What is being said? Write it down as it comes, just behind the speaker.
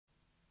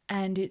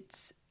and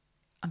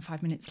I'm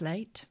 5 minutes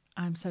late.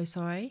 I'm so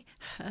sorry.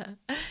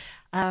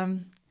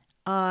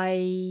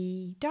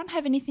 I don't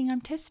have anything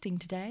I'm testing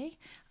today.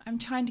 I'm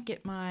trying to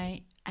get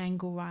my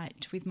angle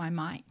right with my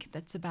mic.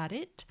 That's about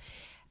it.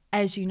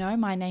 As you know,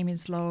 my name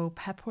is Laurel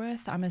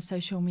Papworth. I'm a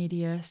social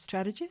media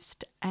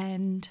strategist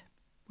and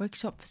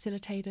workshop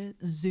facilitator,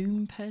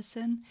 Zoom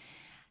person.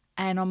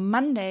 And on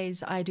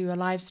Mondays, I do a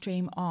live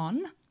stream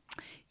on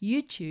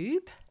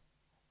YouTube,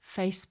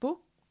 Facebook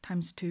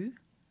 ×2,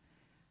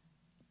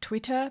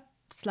 Twitter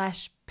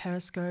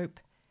 /Periscope,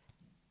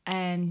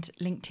 and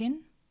LinkedIn,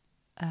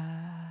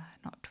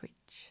 not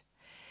Twitch,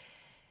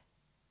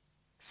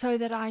 so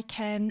that I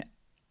can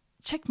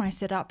check my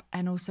setup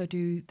and also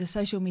do the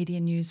social media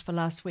news for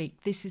last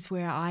week. This is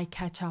where I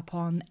catch up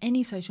on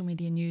any social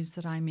media news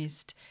that I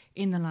missed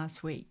in the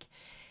last week.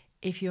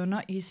 If you're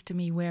not used to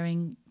me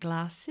wearing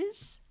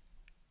glasses,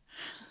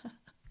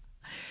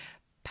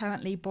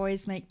 apparently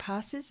boys make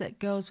passes at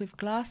girls with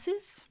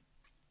glasses.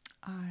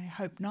 I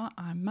hope not.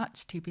 I'm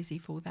much too busy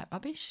for all that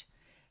rubbish.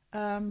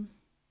 Donna.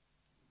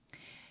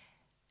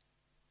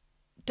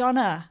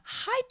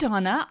 Hi,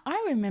 Donna.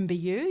 I remember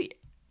you.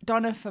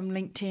 Donna from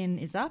LinkedIn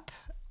is up.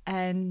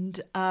 And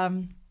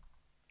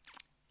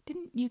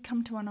didn't you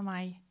come to one of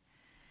my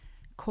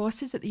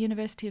courses at the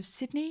University of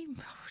Sydney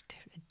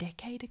a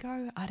decade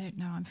ago? I don't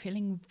know. I'm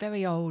feeling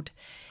very old.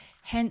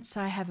 Hence,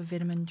 I have a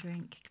vitamin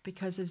drink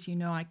because, as you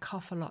know, I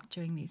cough a lot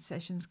during these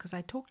sessions because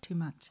I talk too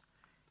much.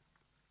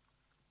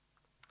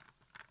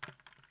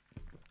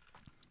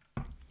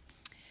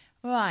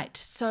 Right,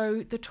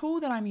 so the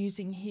tool that I'm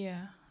using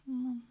here,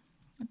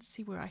 let's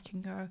see where I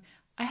can go.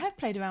 I have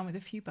played around with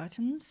a few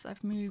buttons.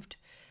 I've moved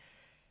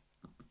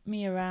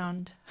me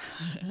around.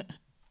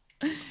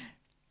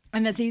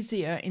 And that's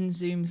easier in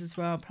Zooms as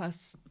well.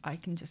 Plus, I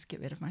can just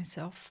get rid of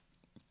myself.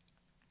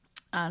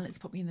 Let's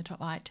put me in the top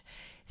right.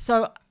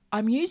 So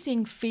I'm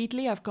using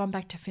Feedly. I've gone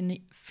back to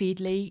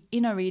Feedly.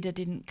 InnoReader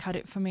didn't cut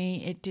it for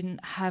me. It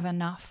didn't have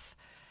enough.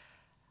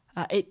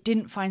 It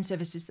didn't find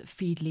services that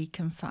Feedly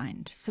can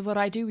find. So what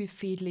I do with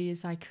Feedly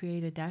is I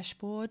create a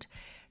dashboard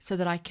so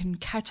that I can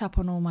catch up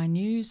on all my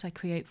news. I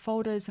create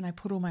folders and I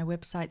put all my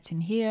websites in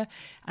here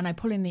and I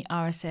pull in the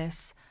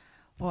RSS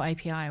or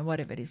API or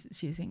whatever it is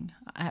it's using,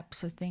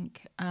 apps I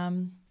think,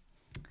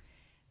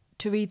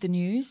 to read the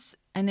news.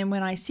 And then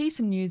when I see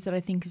some news that I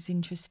think is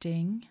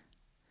interesting,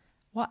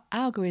 what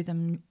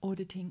algorithm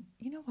auditing,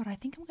 you know what, I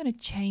think I'm going to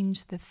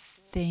change the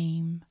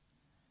theme.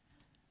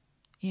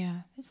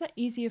 Yeah, is that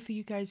easier for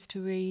you guys to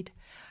read?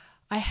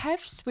 We've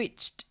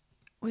switched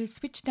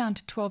down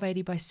to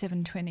 1280 by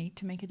 720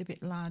 to make it a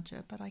bit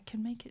larger, but I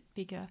can make it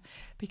bigger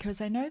because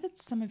I know that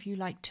some of you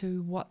like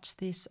to watch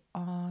this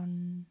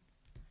on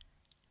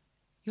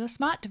your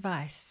smart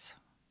device,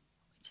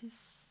 which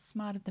is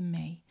smarter than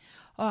me.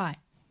 All right.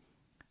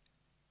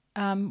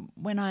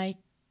 When I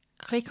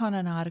click on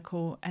an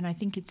article and I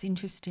think it's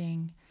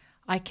interesting,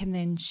 I can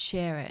then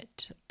share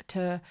it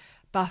to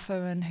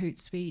Buffer and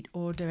Hootsuite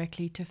or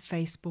directly to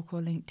Facebook or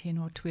LinkedIn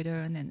or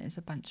Twitter, and then there's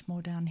a bunch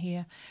more down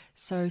here.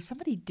 So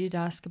somebody did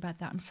ask about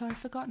that. I'm sorry, I've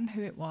forgotten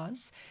who it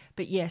was.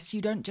 But yes,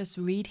 you don't just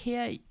read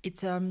here.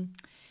 It's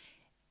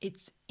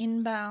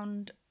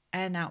inbound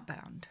and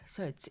outbound.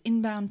 So it's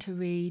inbound to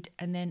read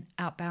and then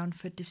outbound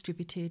for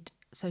distributed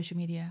social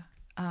media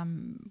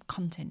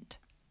content.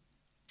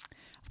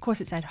 Of course,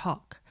 it's ad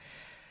hoc.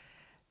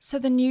 So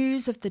the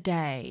news of the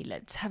day,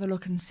 let's have a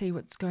look and see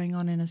what's going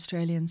on in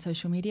Australian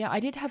social media.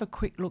 I did have a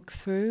quick look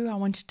through. I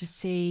wanted to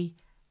see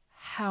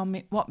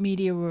what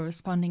media were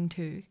responding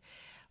to.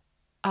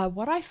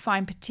 What I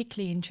find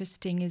particularly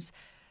interesting is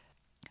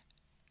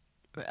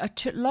a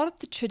lot of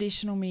the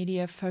traditional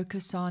media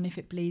focus on if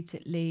it bleeds,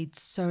 it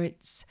leads. So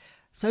it's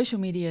social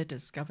media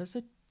discovers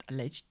an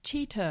alleged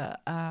cheater.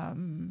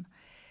 Then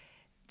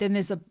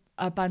there's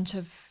a bunch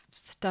of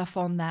stuff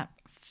on that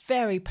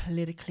very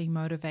politically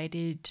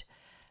motivated,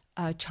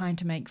 trying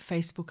to make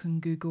Facebook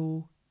and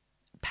Google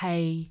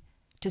pay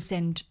to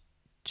send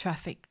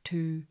traffic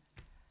to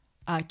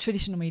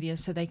traditional media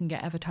so they can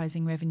get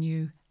advertising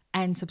revenue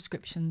and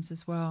subscriptions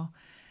as well.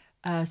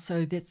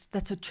 So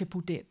that's a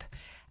triple dip.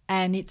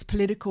 And it's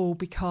political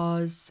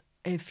because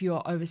if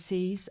you're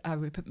overseas,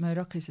 Rupert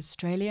Murdoch is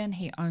Australian.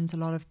 He owns a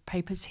lot of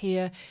papers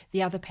here.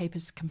 The other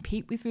papers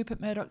compete with Rupert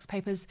Murdoch's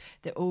papers.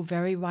 They're all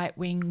very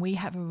right-wing. We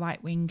have a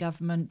right-wing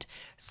government.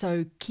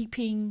 So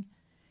keeping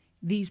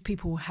these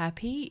people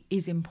happy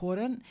is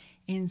important,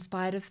 in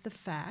spite of the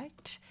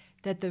fact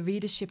that the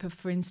readership of,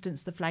 for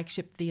instance, the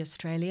flagship The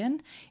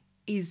Australian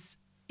is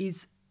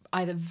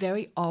either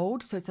very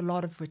old, so it's a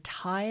lot of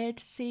retired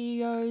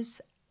CEOs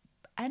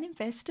and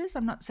investors,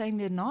 I'm not saying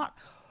they're not,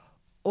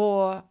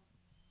 or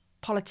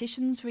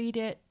politicians read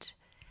it,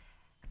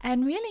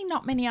 and really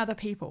not many other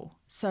people.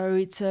 So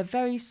it's a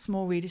very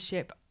small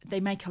readership. They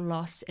make a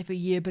loss every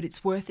year, but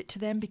it's worth it to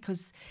them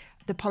because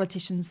the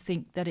politicians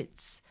think that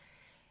it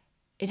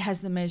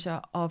has the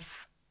measure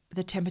of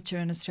the temperature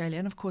in Australia.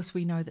 And of course,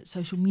 we know that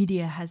social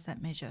media has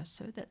that measure.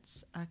 So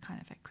that's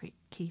kind of a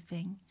key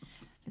thing.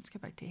 Let's go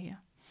back to here.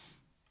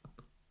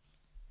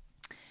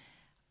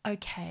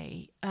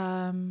 Okay.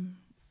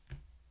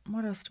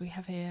 what else do we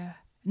have here?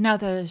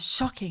 Another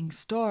shocking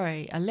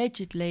story.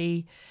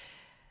 Allegedly,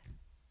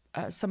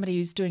 somebody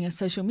who's doing a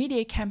social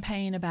media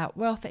campaign about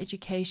wealth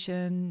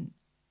education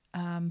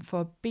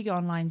for a big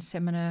online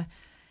seminar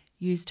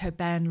used her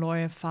banned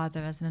lawyer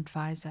father as an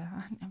advisor.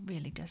 I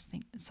really just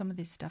think some of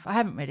this stuff, I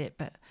haven't read it,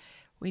 but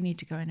we need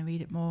to go in and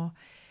read it more.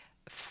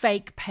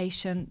 Fake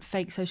patient,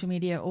 fake social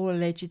media, all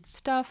alleged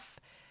stuff.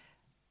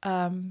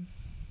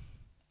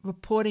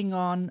 Reporting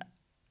on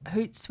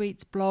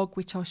Hootsuite's blog,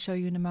 which I'll show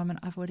you in a moment.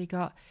 I've already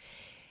got.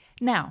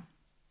 Now,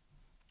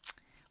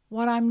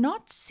 what I'm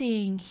not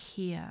seeing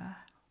here,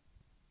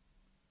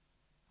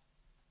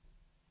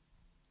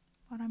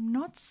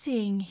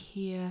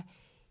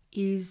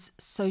 is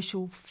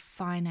social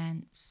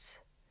finance.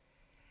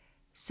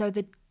 So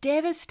the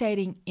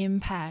devastating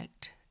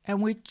impact,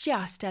 and we're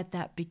just at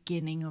that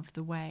beginning of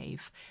the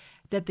wave,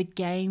 that the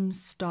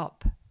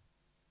Gamestop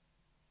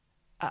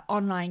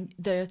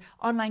the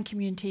online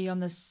community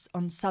on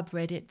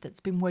subreddit that's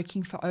been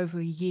working for over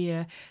a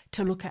year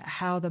to look at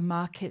how the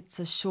markets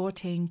are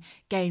shorting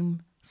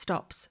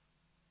GameStop's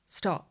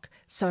stock.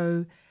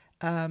 So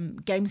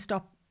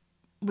GameStop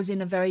was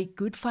in a very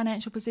good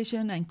financial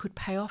position and could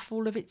pay off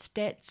all of its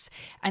debts,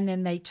 and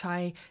then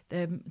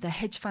the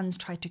hedge funds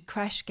tried to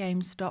crash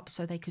GameStop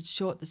so they could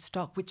short the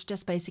stock, which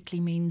just basically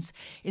means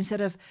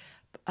instead of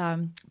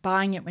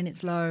buying it when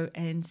it's low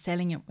and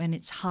selling it when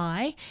it's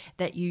high,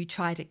 that you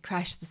try to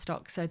crash the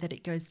stock so that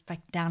it goes back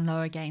down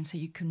low again so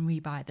you can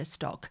rebuy the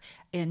stock.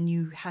 And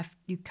you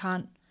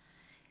can't,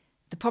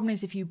 the problem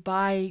is if you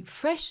buy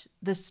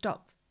the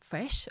stock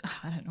fresh,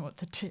 I don't know what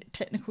the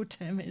technical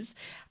term is,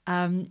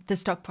 the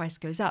stock price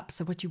goes up.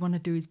 So what you want to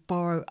do is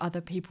borrow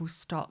other people's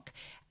stock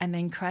and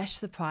then crash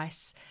the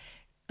price,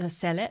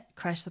 sell it,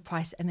 crash the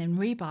price, and then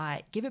rebuy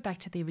it, give it back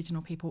to the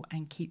original people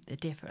and keep the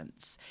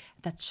difference.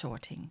 That's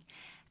shorting.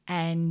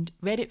 And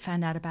Reddit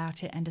found out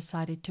about it and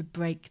decided to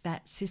break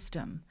that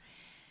system.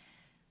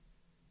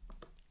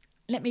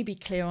 Let me be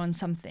clear on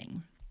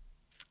something.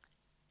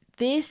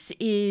 This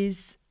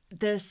is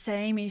the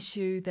same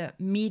issue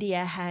that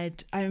media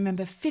had. I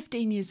remember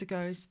 15 years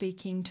ago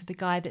speaking to the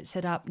guy that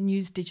set up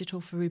News Digital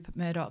for Rupert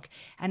Murdoch,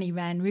 and he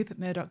ran Rupert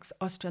Murdoch's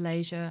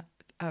Australasia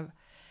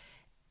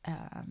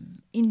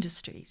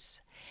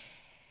industries.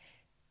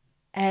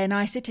 And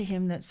I said to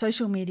him that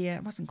social media,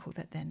 it wasn't called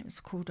that then, it was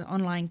called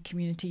online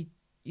community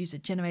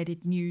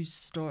user-generated news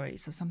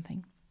stories or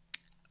something,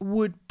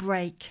 would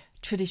break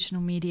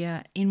traditional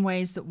media in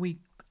ways that we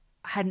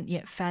hadn't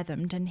yet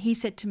fathomed. And he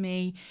said to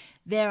me,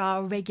 there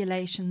are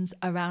regulations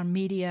around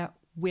media,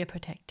 we're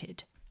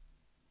protected.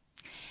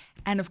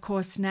 And of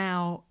course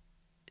now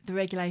the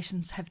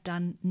regulations have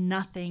done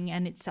nothing,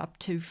 and it's up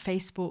to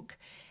Facebook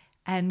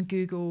and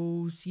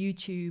Google's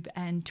YouTube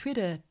and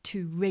Twitter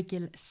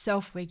to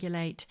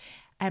self-regulate.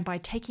 And by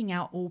taking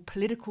out all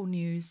political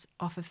news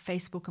off of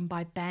Facebook and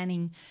by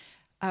banning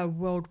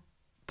world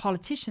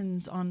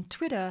politicians on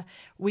Twitter,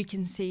 we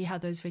can see how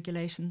those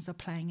regulations are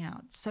playing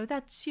out. So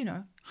that's,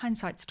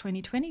 hindsight's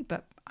 2020,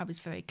 but I was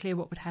very clear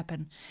what would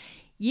happen.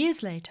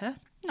 Years later,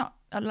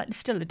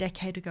 still a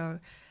decade ago,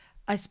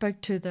 I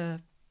spoke to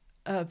the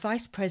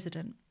vice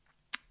president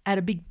at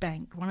a big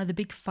bank, one of the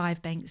big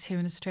 5 banks here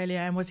in Australia,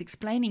 and was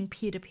explaining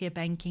peer-to-peer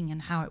banking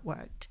and how it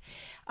worked.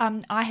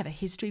 I have a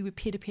history with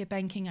peer-to-peer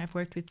banking. I've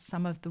worked with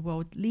some of the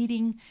world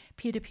leading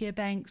peer-to-peer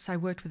banks. I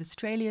worked with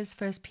Australia's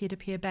first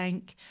peer-to-peer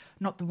bank,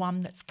 not the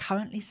one that's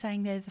currently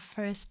saying they're the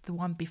first, the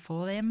one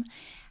before them.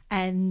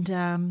 And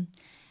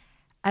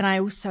I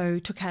also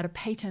took out a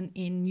patent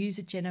in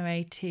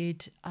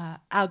user-generated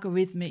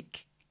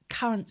algorithmic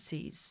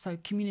currencies, so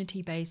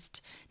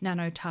community-based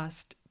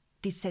nano-tasked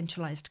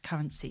decentralized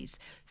currencies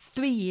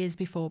 3 years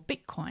before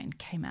Bitcoin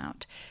came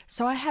out.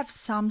 So I have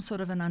some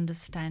sort of an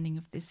understanding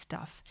of this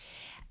stuff.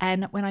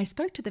 And when I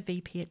spoke to the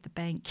VP at the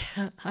bank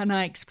and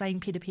I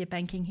explained peer-to-peer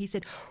banking, he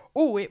said,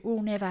 oh, it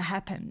will never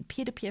happen.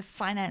 Peer-to-peer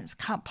finance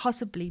can't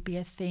possibly be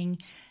a thing.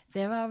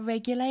 There are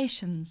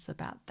regulations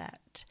about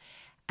that.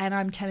 And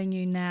I'm telling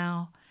you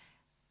now,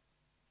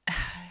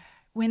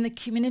 when the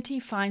community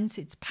finds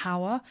its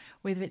power,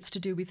 whether it's to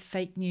do with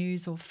fake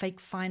news or fake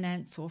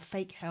finance or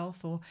fake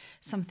health or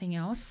something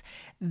else,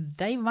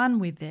 they run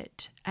with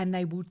it, and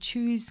they will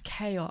choose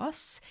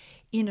chaos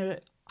in a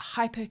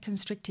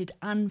hyper-constricted,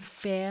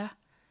 unfair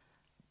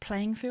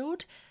playing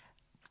field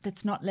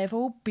that's not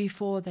level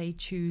before they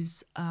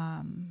choose,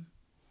 that's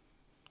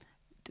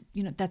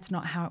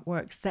not how it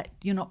works, that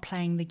you're not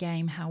playing the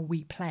game how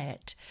we play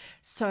it.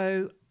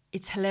 So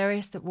it's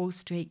hilarious that Wall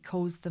Street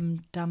calls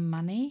them dumb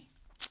money,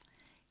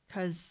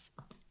 because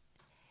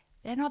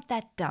they're not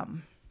that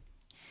dumb.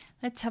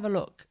 Let's have a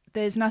look.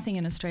 There's nothing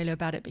in Australia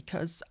about it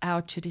because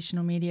our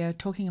traditional media,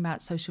 talking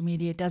about social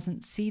media,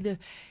 doesn't see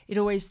it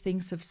always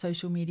thinks of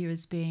social media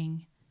as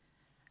being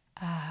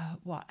a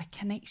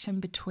connection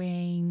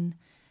between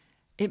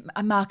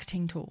a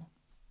marketing tool,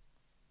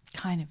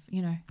 kind of,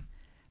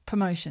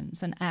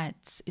 promotions and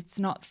ads. It's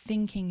not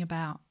thinking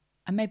about,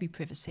 and maybe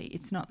privacy,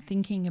 it's not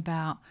thinking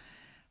about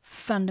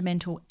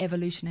fundamental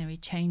evolutionary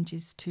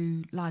changes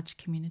to large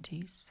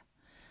communities.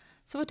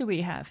 So what do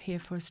we have here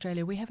for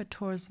Australia? We have a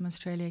Tourism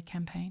Australia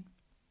campaign.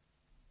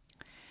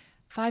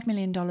 $5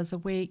 million a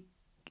week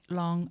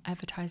long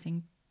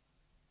advertising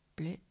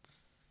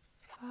blitz.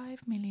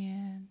 5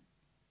 million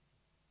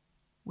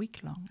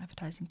week-long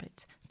advertising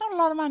blitz. Not a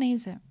lot of money,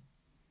 is it?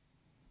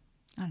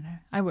 I don't know.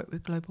 I work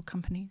with global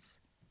companies.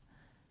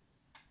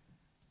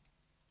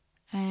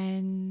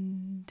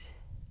 And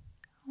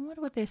I wonder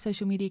what their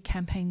social media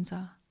campaigns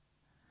are.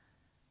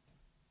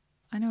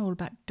 I know all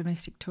about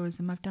domestic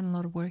tourism. I've done a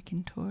lot of work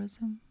in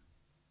tourism.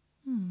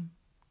 I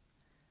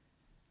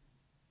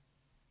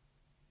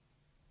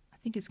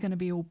think it's going to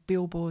be all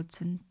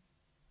billboards and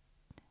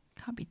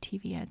can't be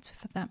TV ads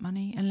for that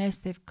money unless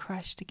they've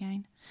crashed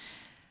again.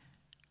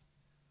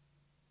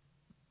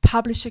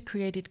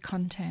 Publisher-created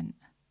content,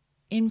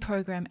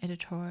 in-program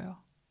editorial,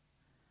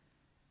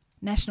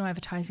 national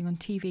advertising on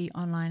TV,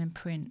 online and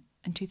print,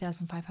 and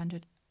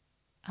 2,500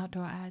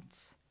 outdoor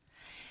ads.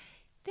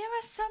 There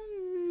are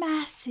some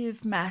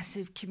massive,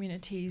 massive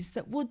communities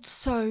that would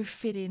so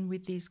fit in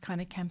with these kind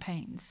of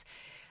campaigns.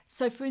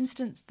 So, for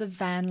instance, the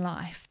Van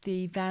Life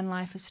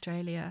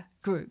Australia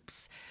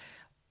groups,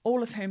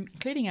 all of whom,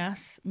 including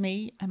us,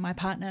 me and my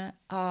partner,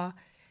 are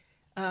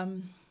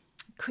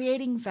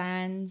creating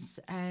vans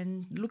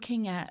and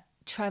looking at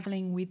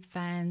travelling with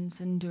vans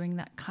and doing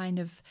that kind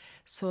of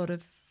sort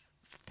of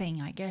thing,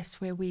 I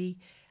guess, where we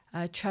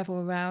travel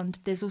around.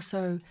 There's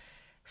also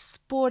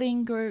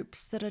sporting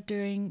groups that are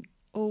doing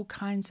all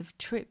kinds of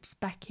trips,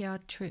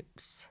 backyard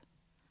trips.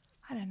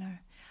 I don't know.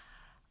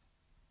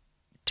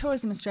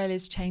 Tourism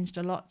Australia's changed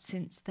a lot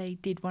since they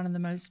did one of the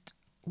most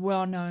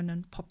well-known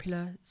and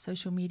popular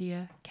social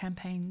media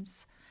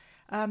campaigns.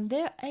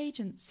 Their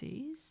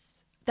agencies,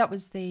 that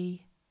was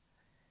the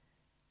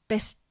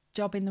best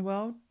job in the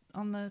world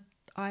on the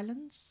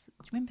islands.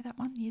 Do you remember that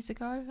one years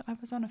ago? I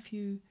was on a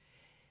few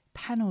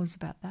panels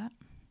about that.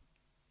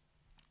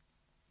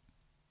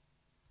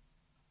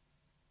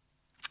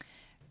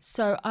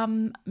 So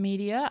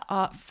Media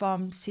are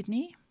from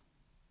Sydney,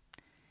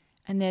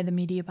 and they're the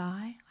media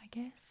buy, I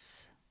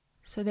guess.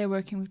 So they're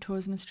working with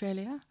Tourism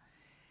Australia.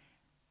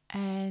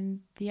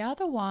 And the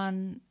other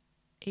one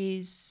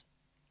is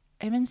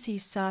MNC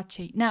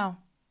Saatchi. Now,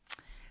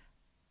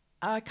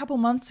 a couple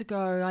months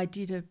ago, I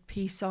did a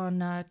piece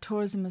on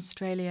Tourism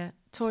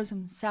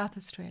South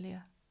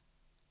Australia,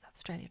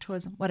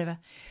 tourism, whatever,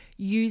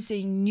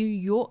 using New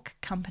York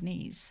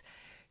companies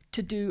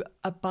to do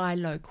a buy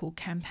local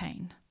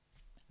campaign.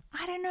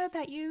 I don't know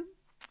about you.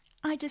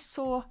 I just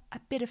saw a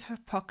bit of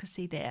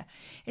hypocrisy there.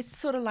 It's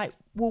sort of like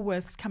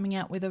Woolworths coming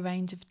out with a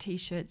range of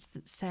T-shirts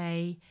that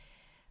say,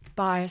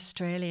 buy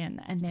Australian,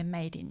 and they're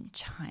made in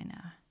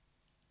China.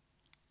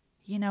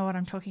 You know what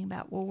I'm talking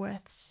about,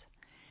 Woolworths.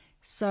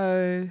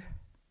 So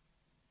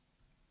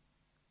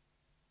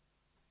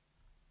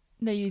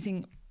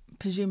they're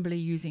presumably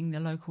using the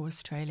local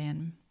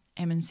Australian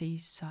MNC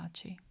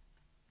Saatchi.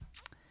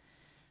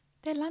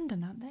 They're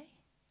London, aren't they?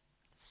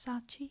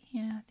 Saatchi?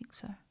 Yeah, I think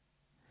so.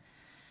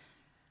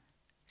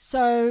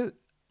 So,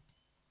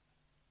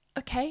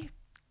 okay,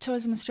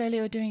 Tourism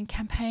Australia are doing a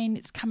campaign.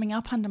 It's coming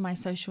up under my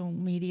social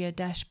media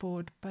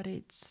dashboard, but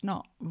it's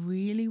not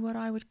really what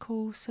I would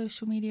call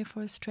social media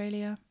for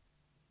Australia.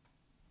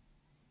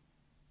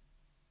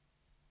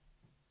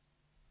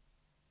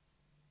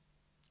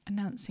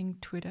 Announcing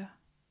Twitter.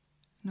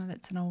 No,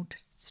 that's an old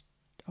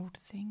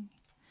thing.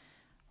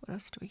 What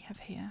else do we have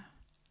here?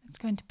 Let's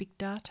go into big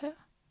data.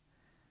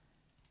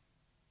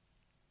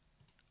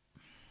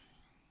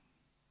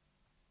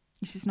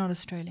 This is not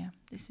Australia.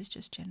 This is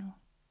just general.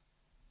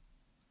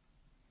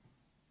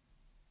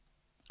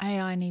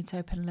 AI needs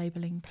open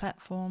labelling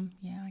platform.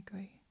 Yeah, I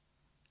agree.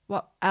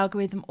 What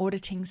algorithm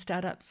auditing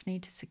startups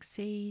need to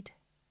succeed?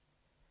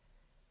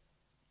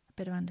 A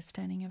better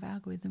understanding of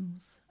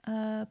algorithms.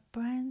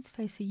 Brands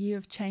face a year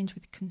of change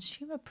with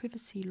consumer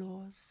privacy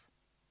laws.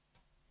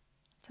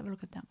 Let's have a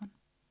look at that one.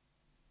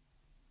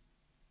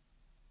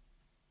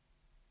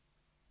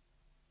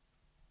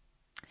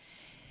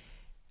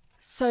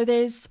 So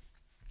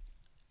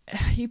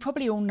you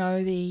probably all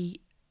know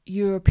the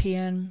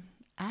European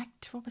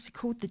Act. What was it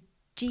called? The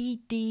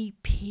GDPR,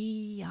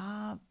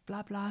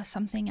 blah, blah,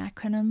 something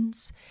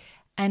acronyms.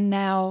 And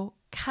now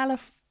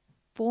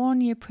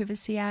California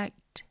Privacy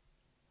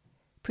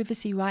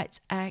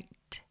Rights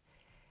Act,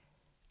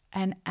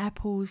 and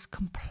Apple's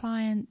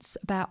compliance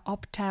about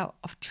opt-out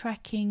of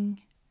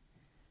tracking.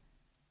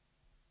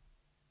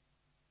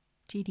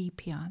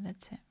 GDPR,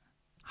 that's it.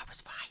 I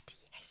was right,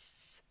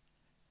 yes.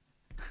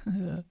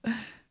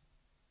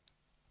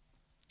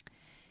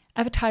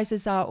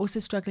 Advertisers are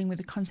also struggling with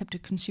the concept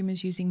of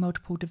consumers using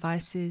multiple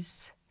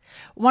devices.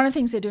 One of the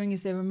things they're doing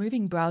is they're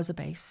removing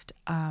browser-based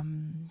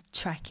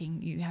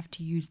tracking. You have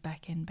to use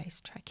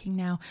back-end-based tracking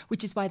now,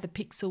 which is why the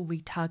pixel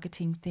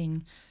retargeting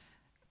thing,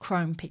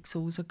 Chrome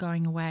pixels, are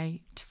going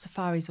away.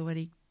 Safari's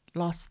already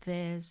lost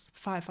theirs.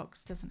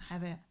 Firefox doesn't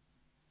have it.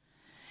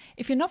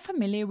 If you're not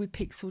familiar with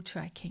pixel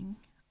tracking,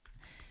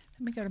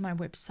 let me go to my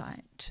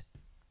website.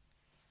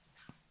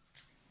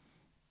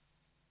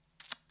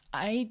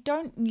 I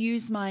don't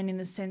use mine in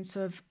the sense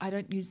of I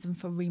don't use them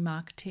for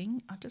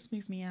remarketing. I'll just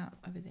move me out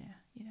over there.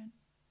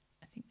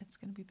 I think that's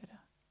going to be better.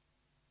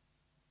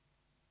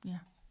 Yeah.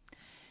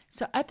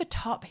 So at the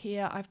top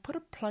here, I've put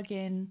a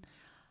plugin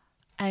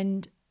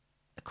and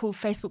called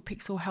Facebook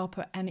Pixel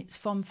Helper, and it's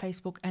from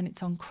Facebook and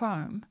it's on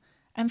Chrome.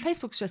 And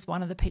Facebook's just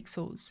one of the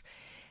pixels.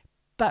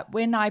 But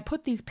when I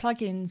put these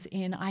plugins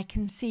in, I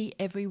can see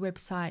every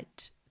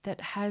website that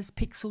has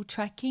pixel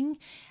tracking,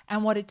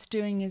 and what it's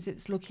doing is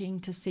it's looking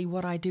to see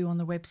what I do on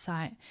the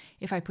website.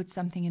 If I put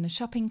something in a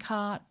shopping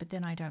cart but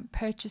then I don't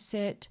purchase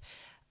it,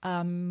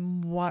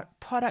 what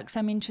products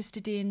I'm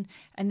interested in,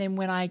 and then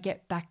when I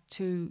get back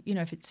to,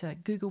 if it's a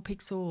Google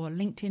Pixel or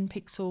LinkedIn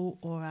Pixel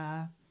or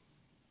a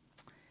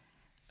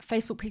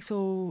Facebook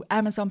Pixel,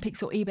 Amazon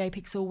Pixel, eBay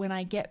Pixel, when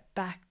I get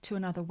back to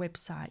another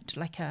website,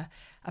 like a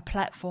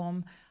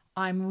platform,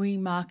 I'm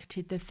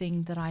remarketed the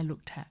thing that I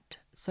looked at.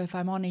 So if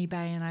I'm on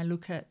eBay and I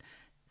look at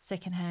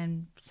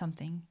secondhand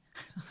something,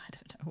 I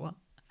don't know what.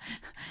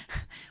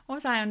 What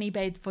was I on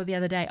eBay for the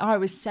other day? Oh, I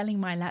was selling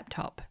my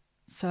laptop.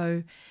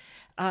 So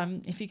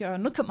if you go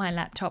and look at my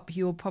laptop,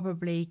 you'll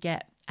probably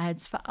get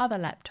ads for other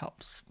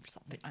laptops,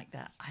 something like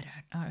that. I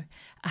don't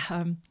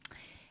know.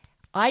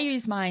 I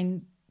use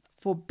mine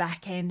for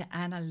back-end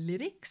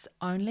analytics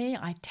only.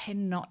 I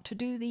tend not to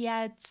do the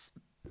ads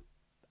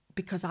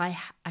because I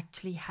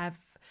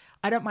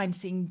don't mind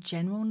seeing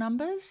general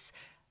numbers,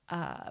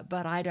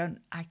 but I don't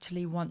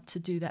actually want to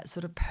do that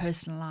sort of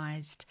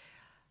personalized,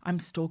 I'm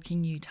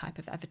stalking you type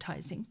of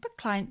advertising. But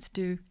clients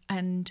do,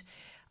 and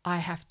I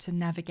have to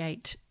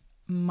navigate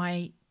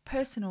my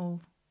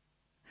personal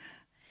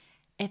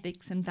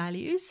ethics and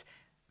values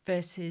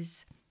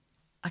versus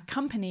a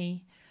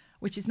company,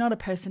 which is not a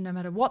person, no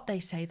matter what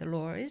they say the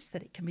law is,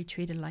 that it can be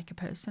treated like a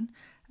person.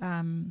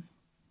 And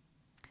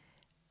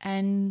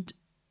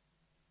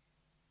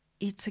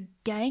it's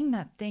again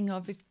that thing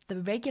of if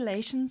the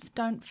regulations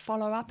don't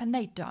follow up, and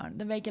they don't.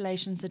 The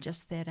regulations are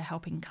just there to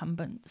help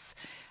incumbents,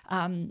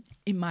 in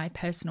my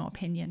personal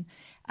opinion.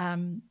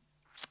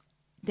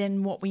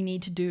 Then what we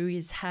need to do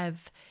is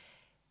have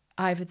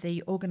either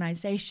the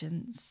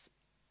organizations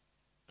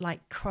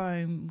like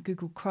Chrome,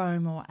 Google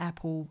Chrome or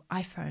Apple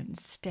iPhones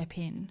step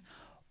in,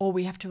 or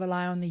we have to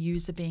rely on the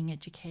user being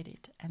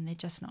educated, and they're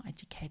just not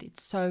educated.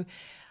 So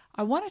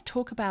I want to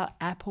talk about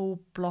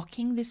Apple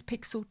blocking this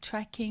pixel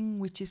tracking,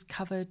 which is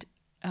covered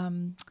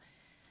in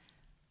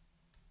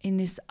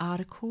this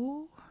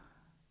article.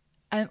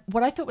 And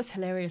what I thought was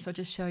hilarious, I'll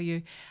just show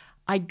you.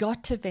 I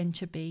got to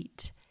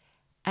VentureBeat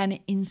and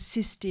it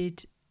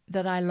insisted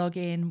that I log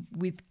in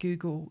with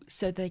Google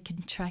so they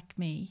can track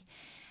me.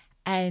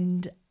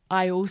 And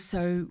I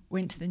also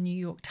went to the New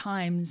York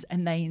Times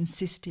and they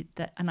insisted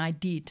that, and I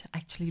did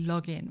actually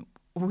log in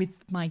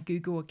with my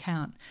Google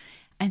account.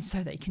 And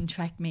so they can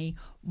track me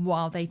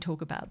while they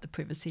talk about the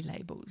privacy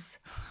labels.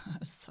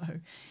 So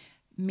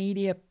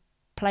media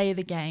play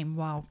the game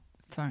while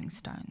throwing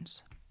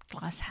stones.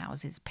 Glass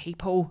houses,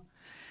 people.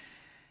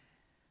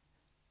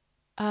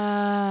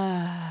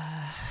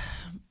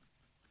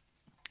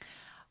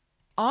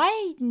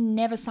 I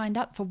never signed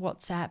up for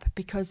WhatsApp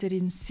because it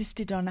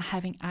insisted on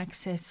having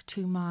access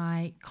to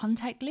my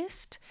contact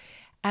list.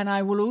 And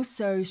I will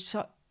also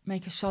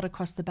make a shot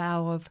across the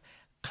bow of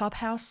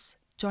Clubhouse,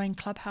 join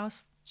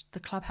Clubhouse, the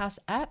Clubhouse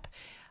app.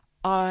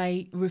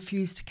 I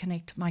refuse to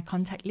connect my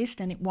contact list,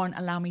 and it won't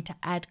allow me to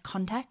add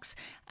contacts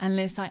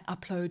unless I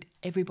upload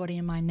everybody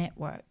in my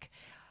network.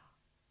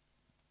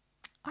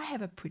 I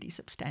have a pretty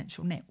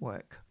substantial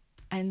network,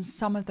 and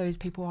some of those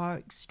people are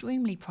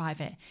extremely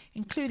private,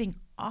 including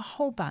a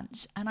whole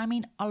bunch, and I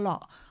mean a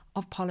lot,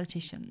 of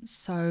politicians.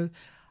 So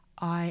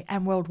I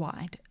am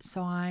worldwide,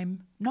 so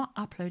I'm not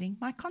uploading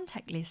my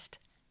contact list.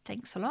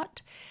 Thanks a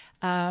lot.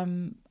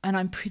 And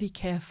I'm pretty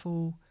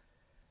careful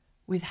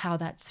with how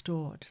that's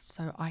stored,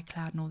 so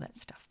iCloud and all that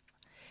stuff.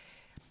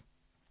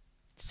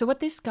 So what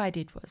this guy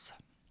did was,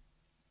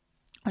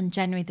 on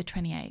January the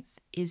 28th,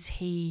 is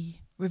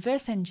he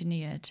reverse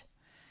engineered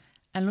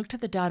and looked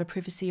at the data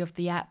privacy of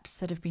the apps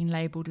that have been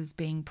labelled as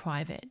being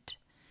private.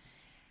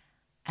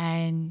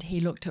 And he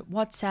looked at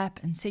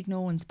WhatsApp and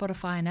Signal and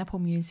Spotify and Apple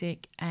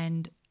Music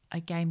and a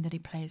game that he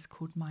plays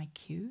called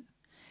MyQ,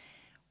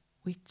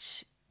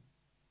 which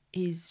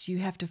is you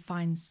have to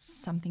find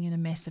something in a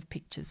mess of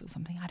pictures or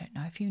something. I don't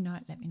know. If you know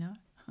it, let me know.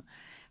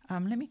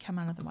 Let me come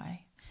out of the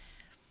way.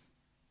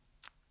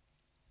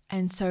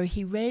 And so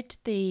he read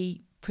the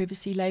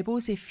privacy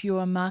labels. If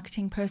you're a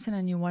marketing person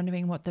and you're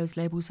wondering what those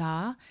labels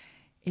are,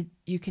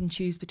 you can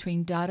choose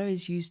between data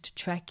is used to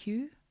track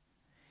you.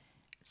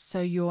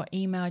 So your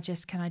email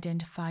address can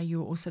identify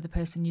you're also the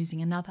person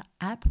using another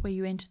app where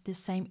you entered the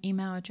same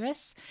email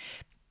address.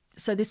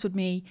 So this would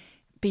be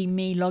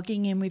me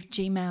logging in with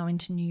Gmail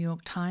into New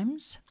York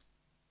Times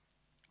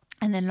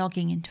and then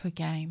logging into a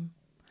game.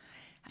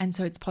 And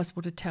so it's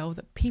possible to tell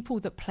that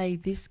people that play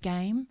this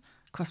game,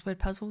 crossword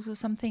puzzles or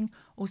something,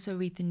 also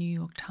read the New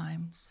York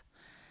Times.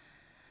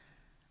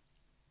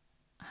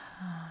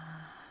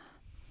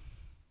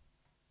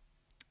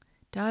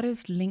 Data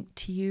is linked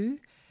to you,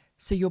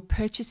 So your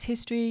purchase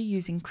history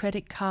using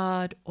credit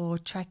card or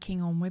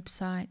tracking on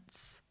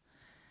websites.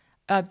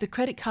 The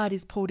credit card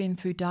is pulled in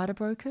through data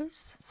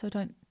brokers, so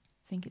don't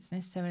think it's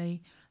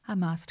necessarily a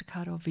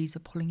MasterCard or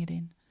Visa pulling it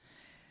in.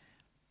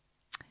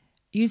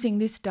 Using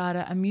this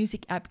data, a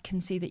music app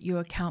can see that your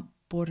account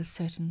bought a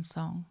certain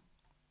song.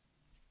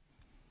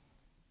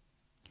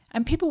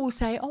 And people will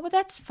say, oh, well,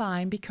 that's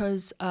fine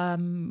because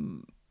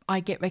I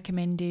get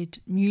recommended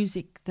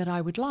music that I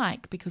would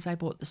like because I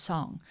bought the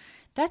song.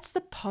 That's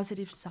the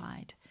positive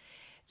side.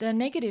 The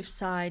negative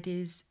side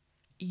is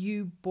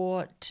you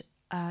bought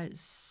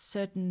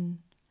certain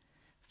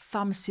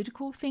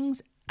pharmaceutical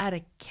things at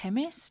a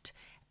chemist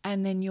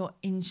and then your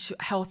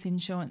health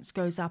insurance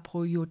goes up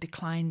or your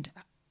declined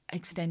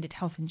extended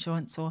health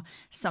insurance or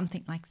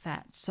something like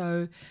that.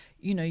 So,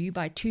 you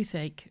buy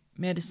toothache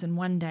medicine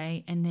one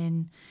day and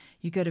then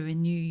you go to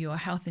renew your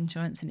health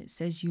insurance and it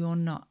says you're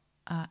not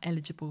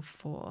eligible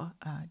for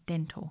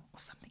dental or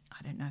something.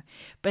 I don't know.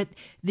 But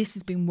this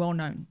has been well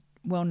known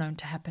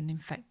to happen. In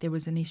fact, there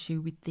was an issue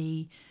with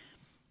the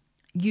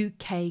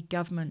UK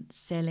government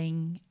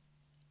selling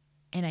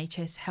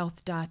NHS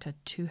health data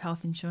to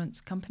health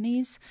insurance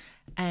companies.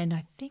 And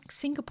I think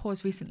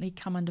Singapore's recently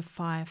come under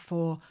fire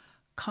for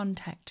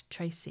contact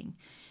tracing.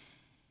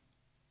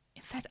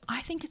 In fact,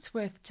 I think it's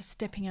worth just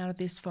stepping out of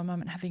this for a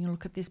moment, having a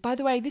look at this. By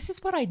the way, this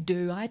is what I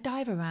do. I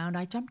dive around.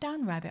 I jump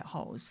down rabbit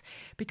holes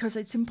because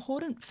it's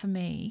important for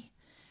me.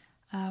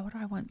 What do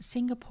I want?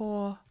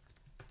 Singapore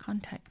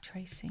contact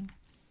tracing.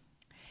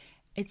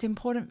 It's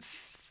important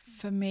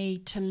for me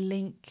to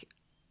link.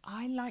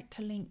 I like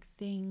to link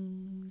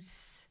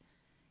things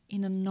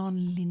in a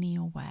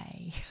non-linear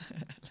way.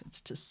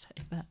 Let's just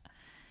say that.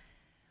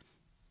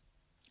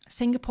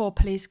 Singapore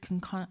police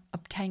can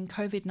obtain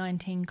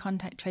COVID-19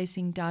 contact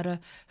tracing data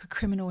for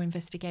criminal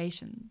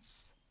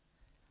investigations.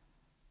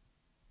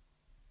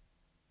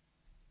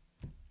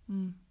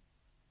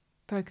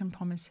 Broken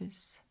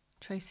promises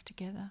traced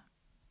together.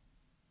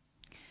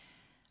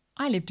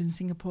 I lived in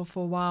Singapore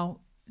for a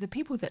while. The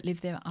people that live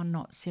there are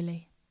not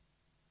silly.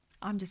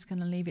 I'm just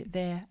going to leave it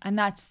there. And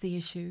that's the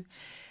issue.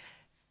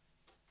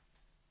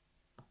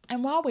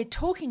 And while we're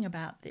talking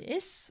about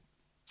this,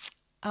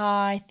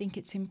 I think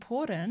it's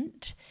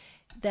important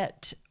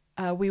that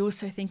we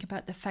also think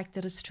about the fact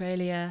that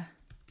Australia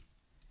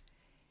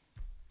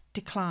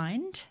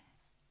declined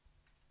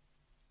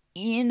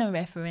in a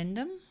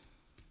referendum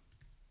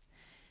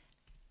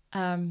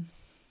to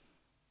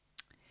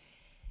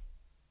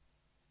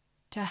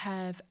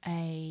have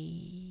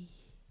a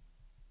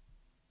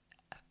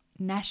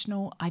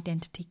national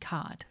identity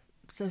card.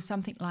 So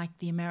something like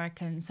the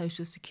American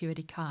Social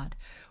Security card.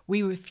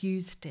 We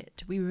refused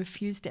it. We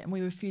refused it, and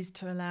we refused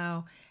to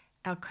allow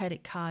our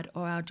credit card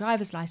or our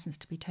driver's license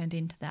to be turned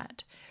into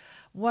that.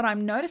 What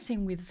I'm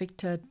noticing with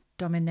Victor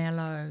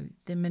Dominello,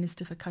 the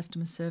Minister for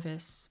Customer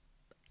Service,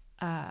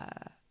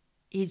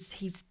 is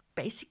he's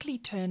basically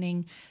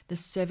turning the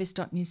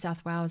Service.New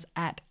South Wales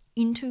app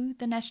into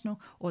the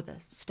national or the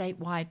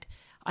statewide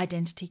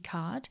identity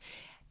card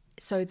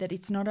so that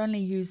it's not only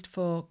used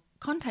for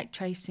contact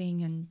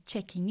tracing and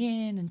checking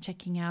in and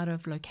checking out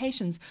of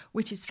locations,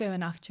 which is fair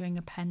enough during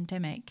a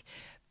pandemic,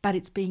 but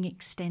it's being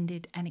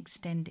extended and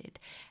extended.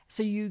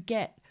 So you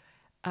get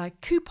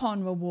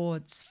coupon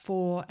rewards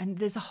for, and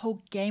there's a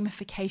whole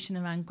gamification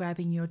around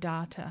grabbing your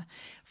data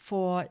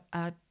for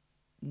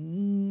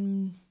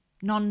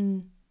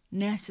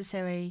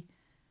non-necessary,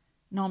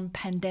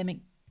 non-pandemic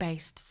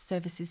based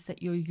services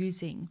that you're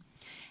using.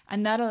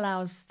 And that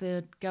allows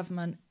the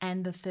government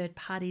and the third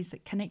parties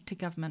that connect to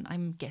government,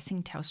 I'm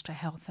guessing Telstra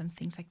Health and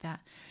things like that,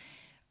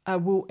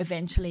 will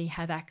eventually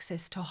have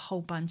access to a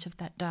whole bunch of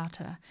that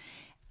data.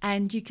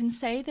 And you can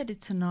say that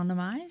it's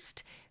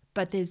anonymized,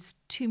 but there's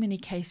too many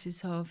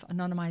cases of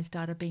anonymized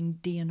data being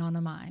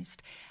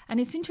de-anonymized. And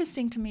it's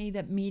interesting to me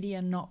that media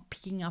are not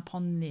picking up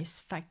on this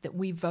fact that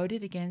we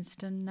voted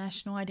against a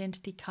national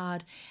identity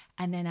card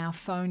and then our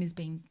phone is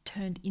being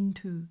turned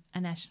into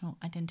a national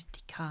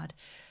identity card.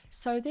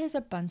 So there's a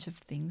bunch of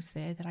things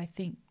there that I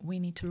think we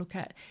need to look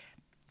at.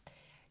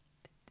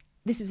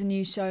 This is a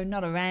news show,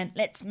 not a rant.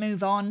 Let's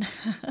move on.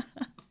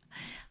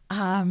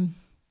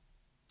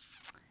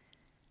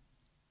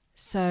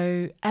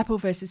 So Apple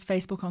versus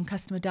Facebook on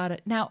customer data.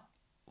 Now,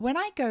 when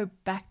I go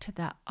back to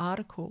that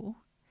article,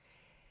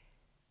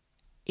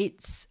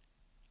 it's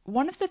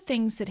one of the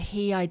things that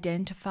he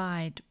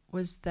identified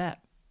was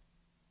that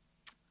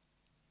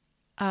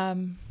so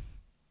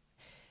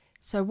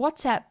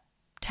WhatsApp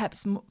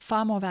taps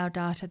far more of our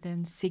data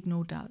than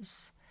Signal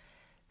does.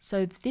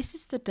 So this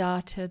is the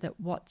data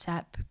that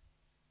WhatsApp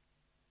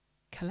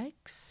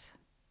collects,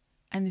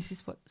 and this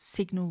is what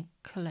Signal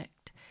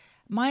collect.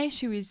 My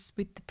issue is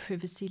with the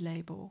privacy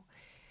label.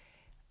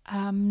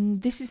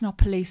 This is not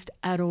policed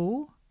at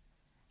all.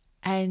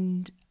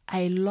 And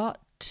a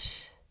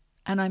lot,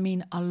 and I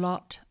mean a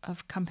lot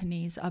of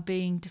companies are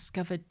being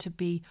discovered to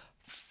be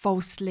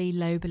falsely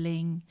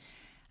labeling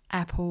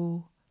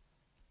Apple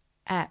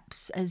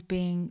apps as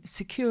being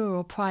secure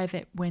or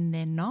private when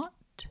they're not.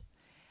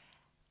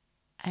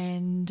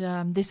 And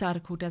this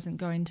article doesn't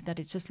go into that.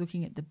 It's just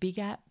looking at the big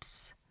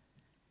apps.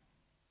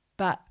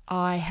 But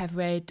I have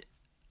read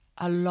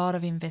a lot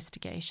of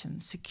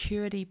investigations,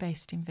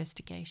 security-based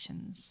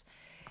investigations,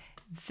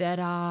 that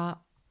are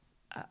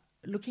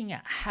looking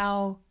at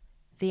how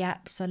the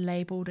apps are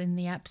labelled in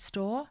the App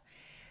Store.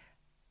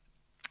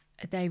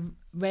 They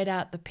read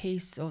out the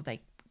piece, or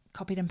they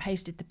copied and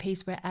pasted the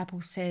piece where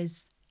Apple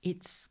says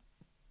it's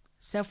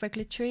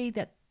self-regulatory,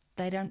 that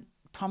they don't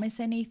promise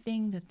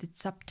anything, that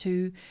it's up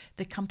to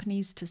the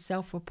companies to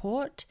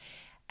self-report.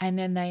 And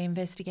then they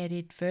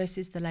investigated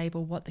versus the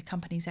label what the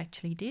companies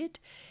actually did.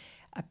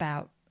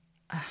 About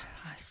a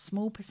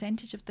small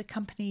percentage of the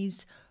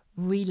companies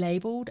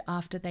relabeled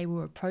after they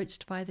were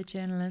approached by the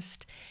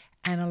journalist,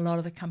 and a lot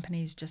of the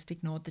companies just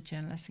ignored the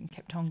journalist and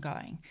kept on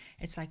going.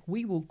 It's like,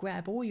 we will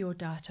grab all your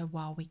data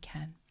while we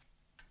can.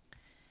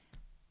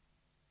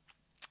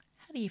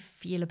 How do you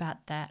feel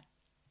about that?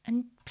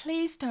 And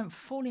please don't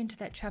fall into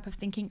that trap of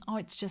thinking, oh,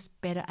 it's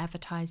just better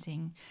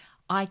advertising.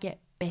 I get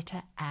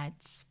better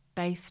ads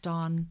based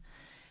on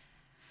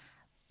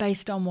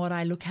what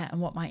I look at and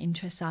what my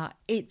interests are.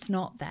 It's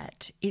not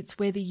that. It's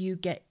whether you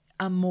get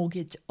a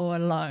mortgage or a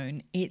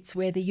loan. It's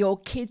whether your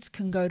kids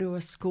can go to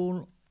a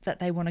school that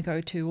they want to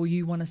go to or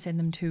you want to send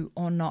them to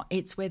or not.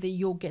 It's whether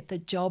you'll get the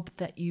job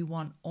that you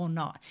want or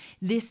not.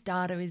 This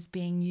data is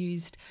being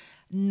used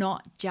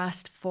not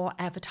just for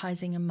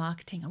advertising and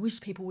marketing. I wish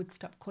people would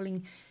stop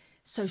calling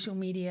social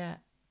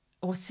media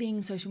or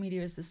seeing social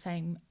media as the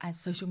same as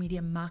social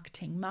media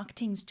marketing.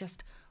 Marketing's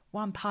just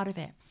one part of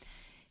it.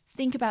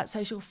 Think about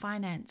social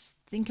finance.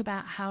 Think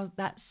about how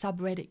that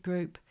subreddit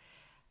group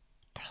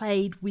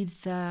played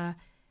with the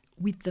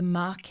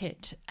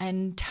market,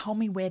 and tell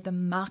me where the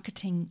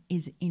marketing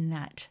is in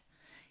that.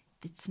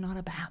 It's not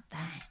about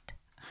that.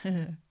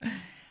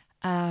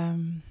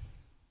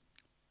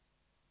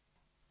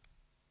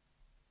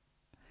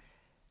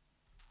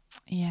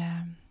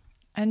 Yeah.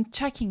 And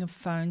tracking of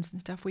phones and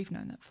stuff, we've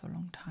known that for a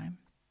long time.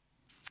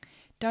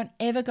 Don't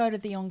ever go to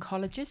the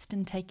oncologist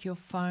and take your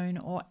phone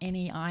or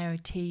any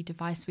IoT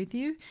device with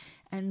you,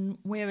 and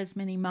wear as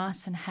many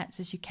masks and hats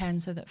as you can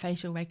so that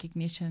facial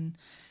recognition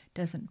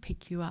doesn't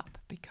pick you up,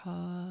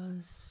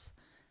 because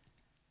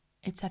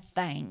it's a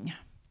thing.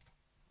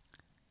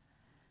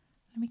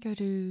 Let me go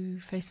to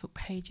Facebook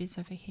pages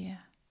over here.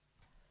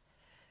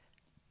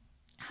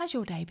 How's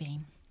your day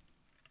been?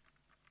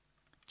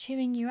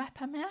 Cheering you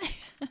up, am I?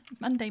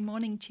 Monday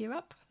morning cheer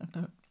up?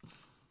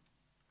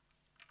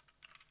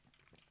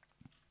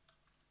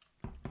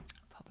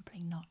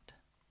 Probably not.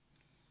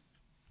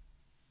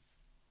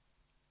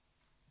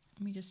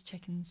 Let me just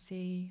check and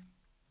see.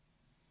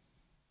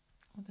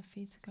 All the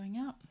feeds are going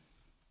out.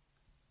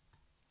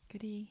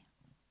 Goody,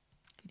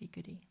 goody,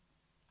 goody.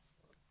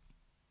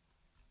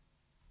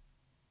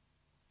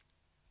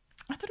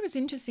 I thought it was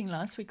interesting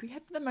last week. We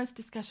had the most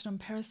discussion on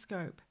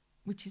Periscope,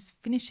 which is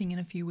finishing in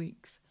a few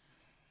weeks.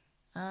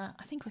 I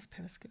think it was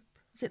Periscope.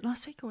 Was it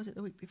last week or was it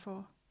the week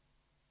before?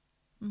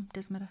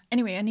 Doesn't matter.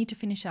 Anyway, I need to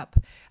finish up.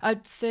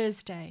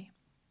 Thursday.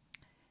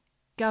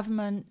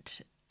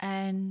 Government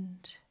and...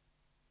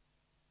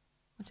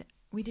 what's it?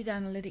 We did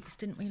analytics,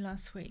 didn't we,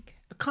 last week?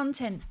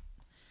 Content,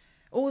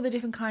 all the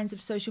different kinds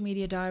of social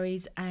media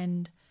diaries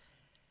and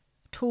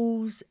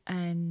tools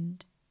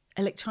and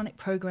electronic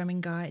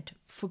programming guide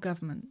for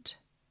government.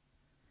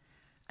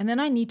 And then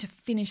I need to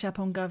finish up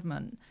on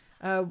government.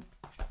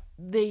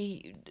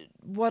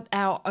 What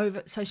our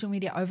social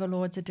media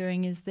overlords are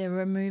doing is they're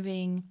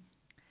removing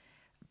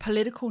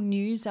political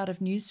news out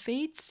of news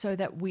feeds so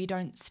that we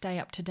don't stay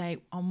up to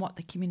date on what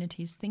the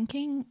community is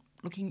thinking.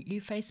 Looking at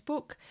you,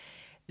 Facebook.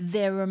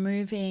 They're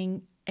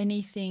removing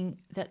anything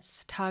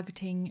that's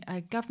targeting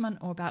government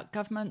or about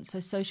government, so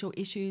social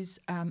issues,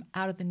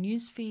 out of the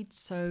news feed.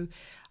 So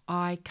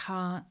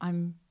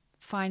I'm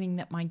finding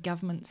that my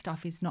government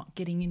stuff is not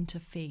getting into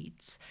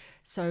feeds.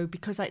 So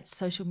because it's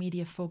social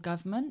media for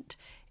government,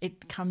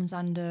 it comes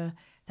under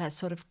that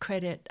sort of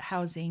credit,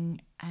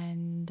 housing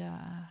and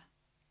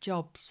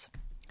jobs.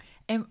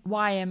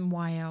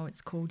 YMYL,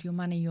 it's called, Your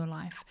Money, Your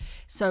Life.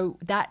 So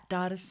that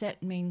data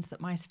set means that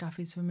my stuff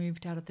is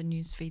removed out of the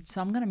news feed. So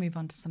I'm going to move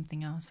on to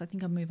something else. I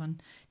think I'll move on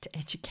to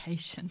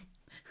education.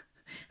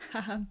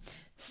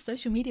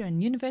 Social media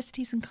and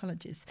universities and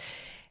colleges.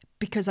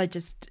 Because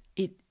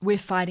we're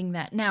fighting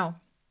that. Now,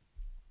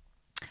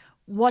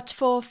 watch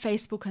for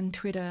Facebook and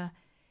Twitter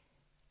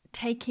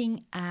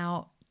taking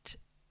out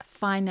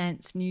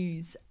finance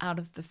news out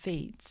of the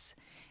feeds.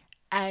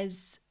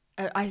 As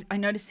I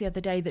noticed the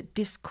other day that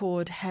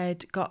Discord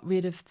had got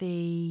rid of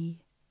the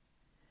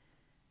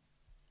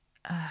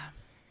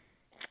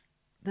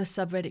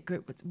subreddit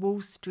group with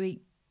Wall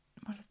Street.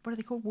 What are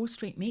they called? Wall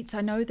Street Meets.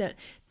 I know that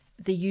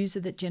the user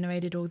that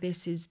generated all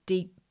this is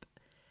Deep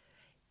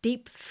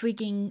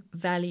Frigging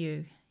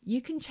Value.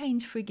 You can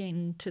change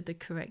frigging to the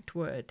correct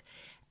word,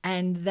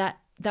 and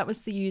that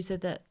was the user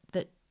that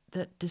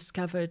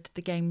discovered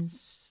the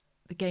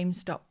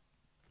GameStop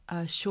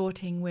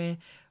shorting,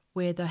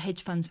 where the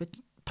hedge funds were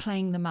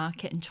playing the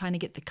market and trying to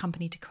get the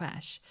company to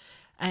crash,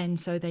 and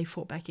so they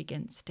fought back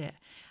against it.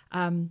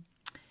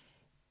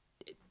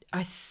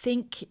 I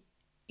think,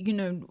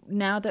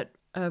 now that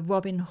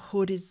Robin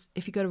Hood is,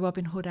 if you go to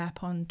Robin Hood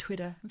app on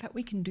Twitter, in fact,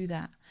 we can do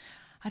that.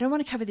 I don't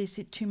want to cover this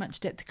in too much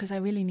depth because I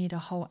really need a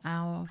whole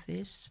hour of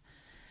this.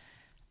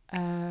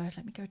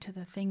 Let me go to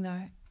the thing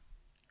though.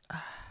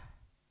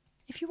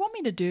 If you want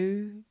me to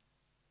do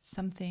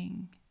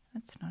something,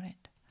 that's not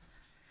it.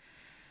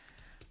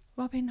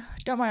 Robin,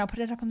 don't worry, I'll put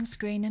it up on the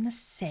screen in a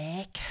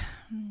sec.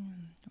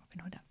 Robin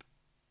Hood app.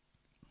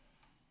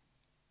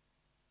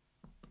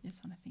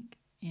 This one, I think.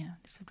 Yeah,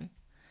 this will do.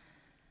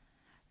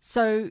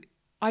 So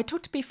I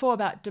talked before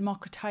about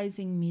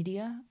democratizing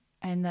media,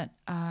 and that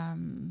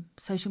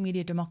social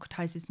media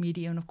democratizes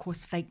media, and of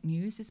course fake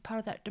news is part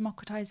of that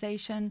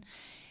democratization.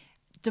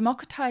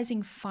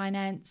 Democratizing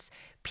finance,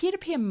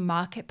 peer-to-peer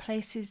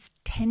marketplaces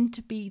tend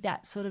to be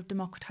that sort of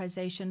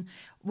democratization.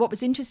 What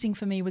was interesting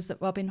for me was that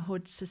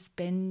Robinhood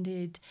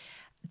suspended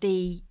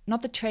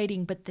not the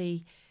trading, but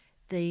they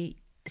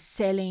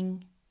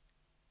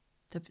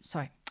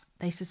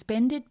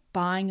suspended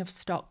buying of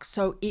stock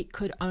so it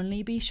could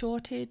only be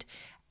shorted.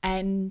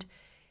 And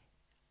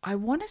I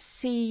want to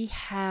see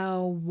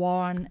how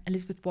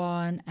Elizabeth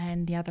Warren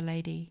and the other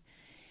lady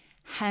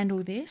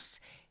handle this.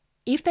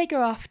 If they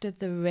go after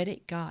the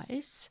Reddit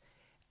guys,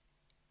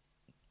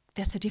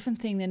 that's a different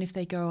thing than if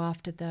they go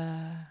after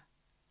the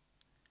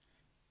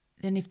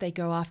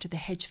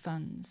hedge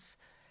funds,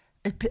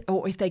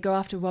 or if they go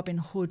after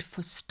Robinhood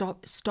for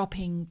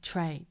stopping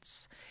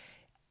trades.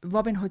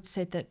 Robinhood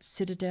said that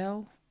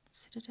Citadel,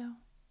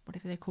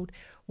 whatever they're called,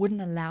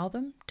 wouldn't allow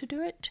them to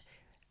do it.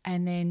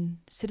 And then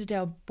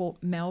Citadel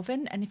bought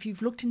Melvin. And if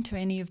you've looked into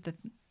any of the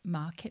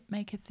market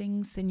maker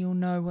things, then you'll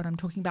know what I'm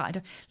talking about.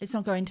 Let's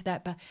not go into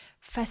that, but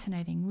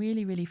fascinating,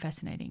 really, really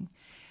fascinating.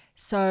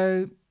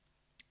 So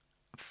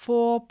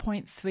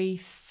 4.3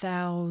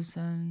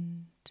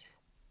 thousand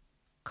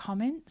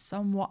comments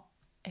on what,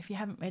 if you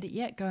haven't read it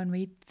yet, go and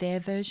read their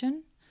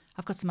version.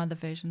 I've got some other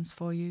versions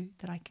for you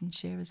that I can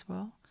share as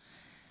well.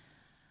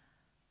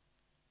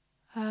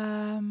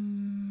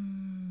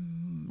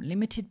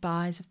 Limited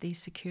buys of these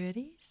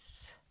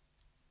securities.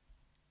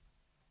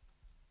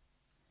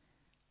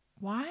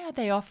 Why are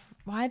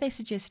they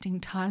suggesting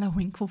Tyler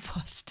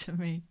Winklevoss to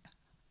me?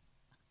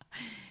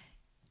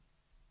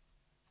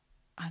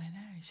 I don't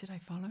know. Should I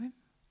follow him?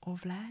 Or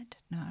Vlad?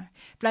 No.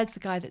 Vlad's the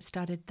guy that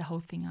started the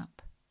whole thing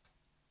up.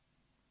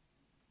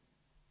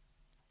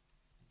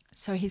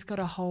 So he's got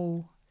a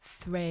whole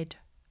thread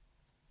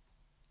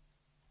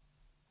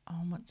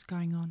on what's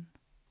going on.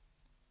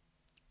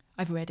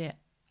 I've read it.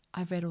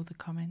 I've read all the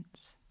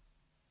comments.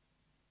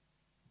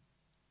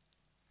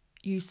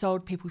 You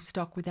sold people's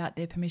stock without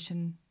their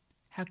permission.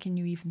 How can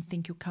you even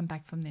think you'll come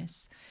back from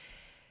this?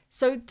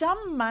 So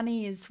dumb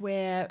money is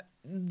where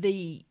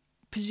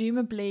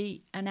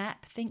presumably an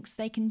app thinks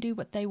they can do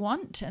what they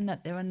want and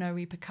that there are no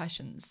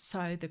repercussions.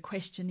 So the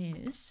question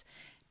is,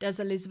 does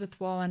Elizabeth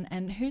Warren,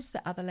 and who's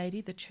the other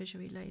lady, the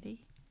Treasury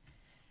lady?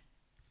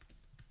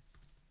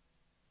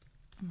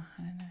 I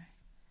don't know.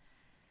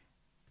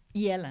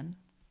 Yellen,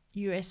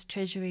 US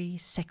Treasury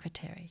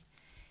Secretary.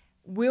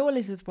 Will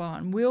Elizabeth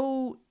Warren,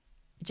 will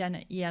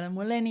Janet Yellen,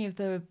 will any of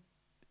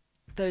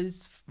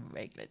those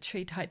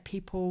regulatory type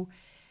people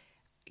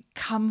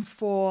come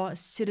for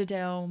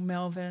Citadel,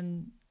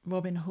 Melvin,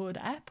 Robinhood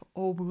app,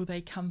 or will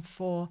they come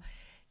for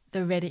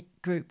the Reddit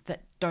group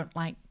that don't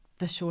like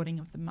the shorting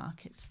of the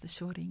markets? The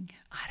shorting,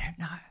 I don't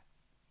know.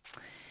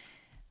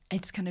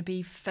 It's going to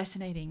be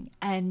fascinating,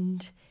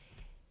 and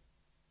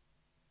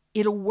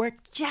it'll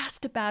work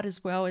just about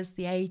as well as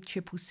the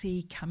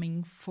ACCC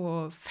coming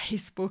for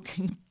Facebook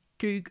and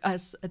Google,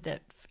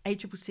 that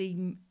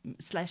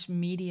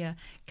ACCC/media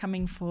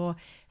coming for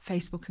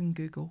Facebook and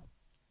Google,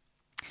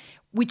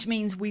 which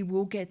means we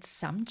will get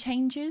some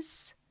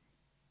changes,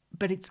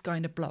 but it's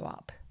going to blow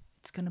up.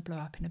 It's going to blow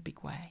up in a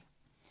big way.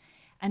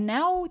 And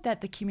now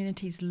that the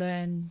community's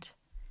learned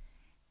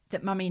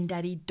that mummy and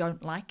daddy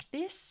don't like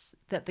this,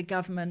 that the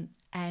government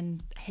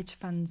and hedge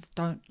funds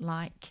don't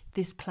like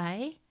this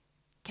play,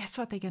 guess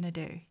what they're going to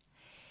do?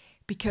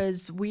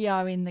 Because we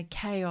are in the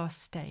chaos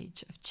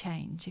stage of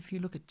change. If you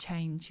look at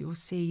change, you'll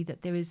see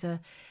that there is a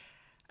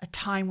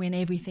time when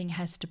everything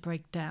has to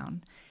break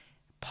down.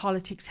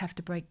 Politics have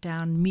to break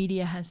down,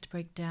 media has to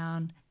break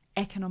down,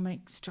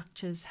 economic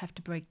structures have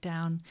to break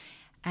down,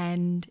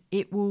 and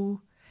it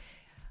will,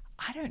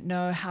 I don't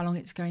know how long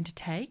it's going to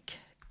take,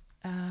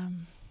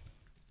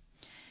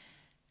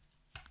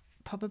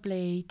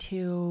 probably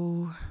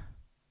till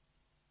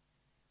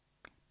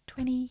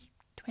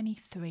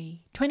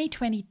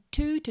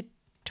 2022 to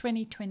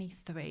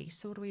 2023.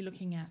 So what are we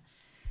looking at?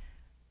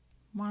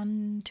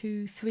 1,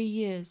 2, 3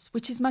 years,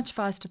 which is much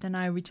faster than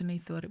I originally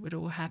thought it would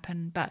all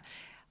happen. But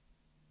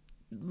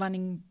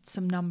running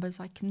some numbers,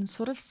 I can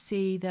sort of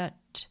see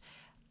that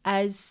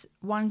as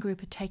one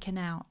group are taken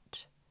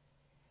out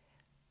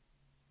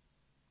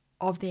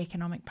of the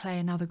economic play,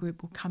 another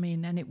group will come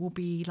in, and it will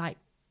be like,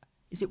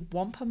 is it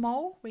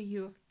Wampa-Mole, where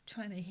you're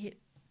trying to hit?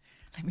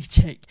 Let me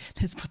check.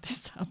 Let's put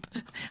this up.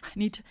 I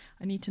need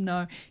to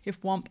know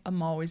if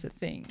Wamp-A-Mole is a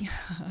thing.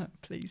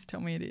 Please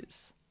tell me it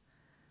is.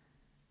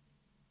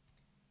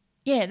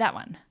 Yeah, that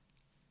one.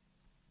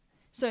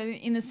 So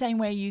in the same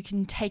way you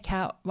can take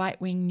out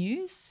right-wing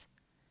news,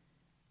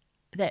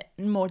 that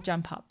more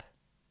jump up.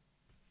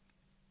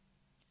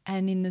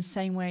 And in the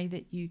same way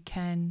that you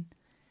can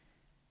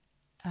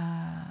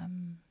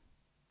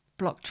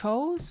block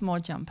trolls, more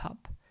jump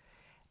up.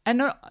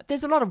 And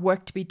there's a lot of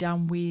work to be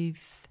done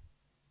with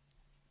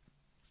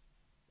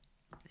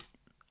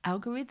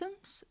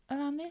algorithms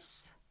around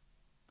this.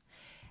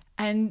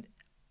 And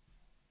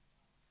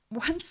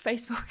once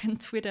Facebook and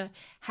Twitter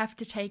have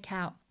to take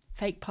out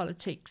fake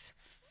politics,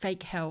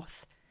 fake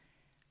health,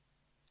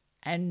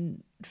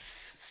 and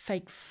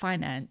fake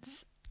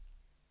finance,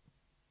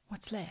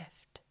 what's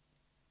left?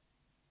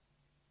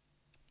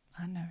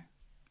 I know.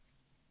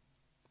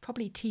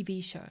 Probably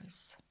TV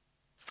shows.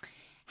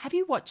 Have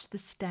you watched The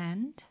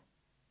Stand?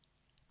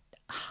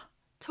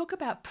 Talk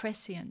about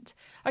prescient.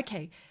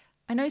 Okay,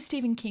 I know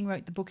Stephen King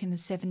wrote the book in the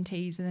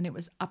 70s and then it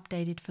was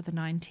updated for the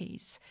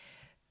 90s.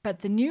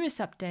 But the newest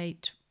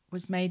update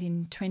was made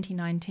in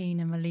 2019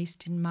 and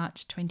released in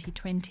March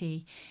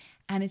 2020.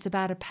 And it's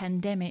about a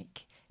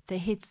pandemic that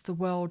hits the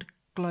world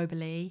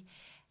globally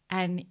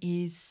and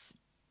is,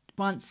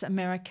 once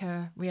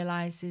America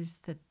realizes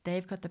that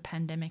they've got the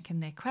pandemic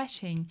and they're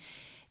crashing,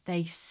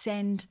 they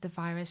send the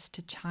virus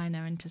to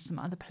China and to some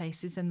other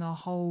places, and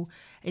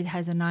it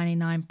has a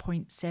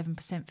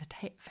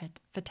 99.7%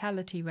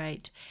 fatality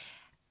rate.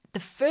 The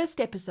first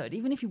episode,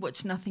 even if you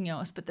watch nothing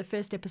else, but the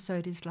first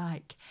episode is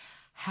like,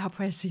 how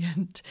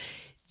prescient.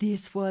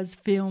 This was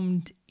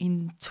filmed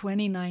in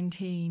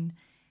 2019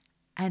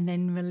 and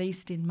then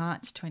released in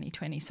March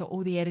 2020. So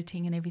all the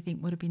editing and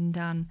everything would have been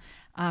done.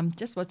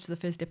 Just watch the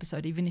first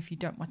episode, even if you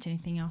don't watch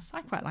anything else.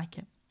 I quite like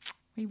it.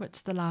 We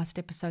watched the last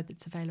episode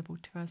that's available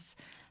to us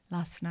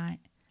last night.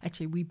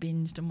 Actually, we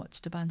binged and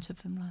watched a bunch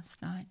of them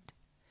last night.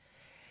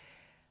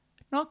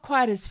 Not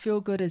quite as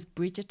feel-good as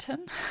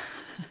Bridgerton.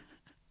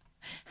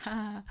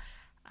 A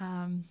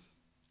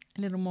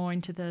little more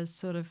into the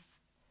sort of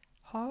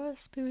horror,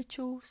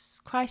 spiritual,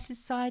 crisis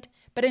side.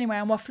 But anyway,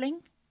 I'm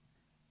waffling.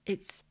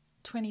 It's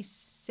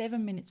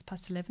 27 minutes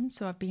past 11,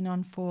 so I've been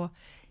on for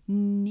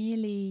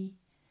nearly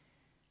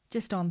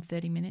just on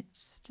 30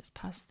 minutes, just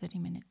past 30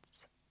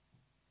 minutes.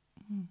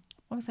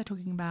 What was I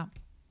talking about?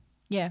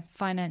 Yeah,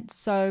 finance.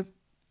 So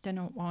don't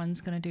know what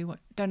Warren's going to do.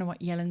 Don't know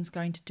what Yellen's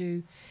going to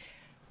do.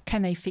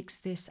 Can they fix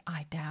this?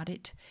 I doubt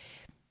it.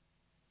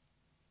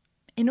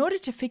 In order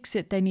to fix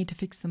it, they need to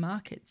fix the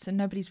markets, and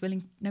nobody's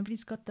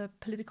got the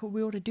political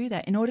will to do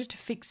that. In order to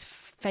fix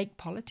fake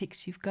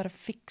politics, you've got to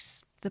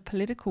fix the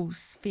political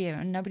sphere,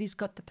 and nobody's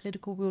got the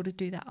political will to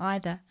do that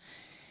either.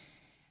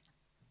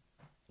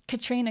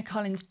 Katrina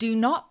Collins, do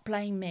not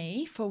blame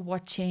me for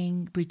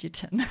watching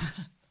Bridgerton.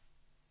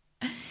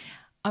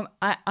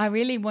 I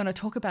really want to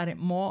talk about it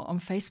more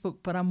on Facebook,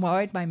 but I'm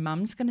worried my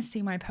mum's going to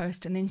see my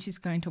post and then she's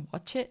going to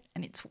watch it,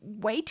 and it's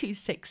way too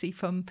sexy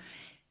for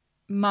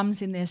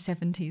mums in their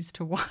 70s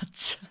to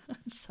watch.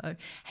 So,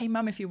 hey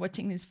mum, if you're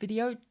watching this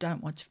video,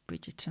 don't watch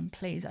Bridgerton,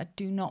 please. I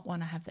do not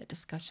want to have that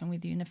discussion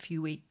with you in a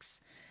few weeks.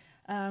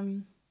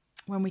 When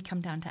we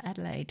come down to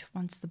Adelaide,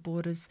 once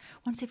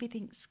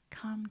everything's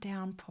calmed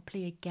down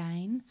properly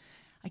again.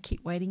 I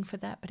keep waiting for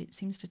that, but it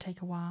seems to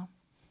take a while.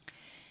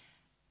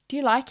 Do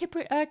you like it,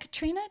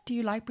 Katrina? Do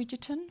you like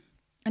Bridgerton?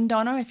 And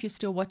Donna, if you're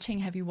still watching,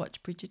 have you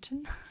watched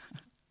Bridgerton?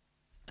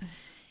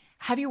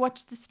 Have you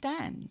watched The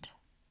Stand?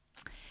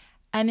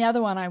 And the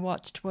other one I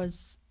watched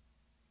was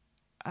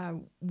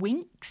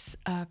Winx,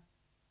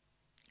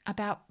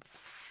 about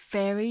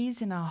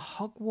fairies in a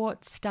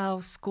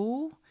Hogwarts-style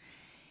school.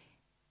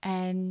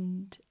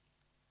 And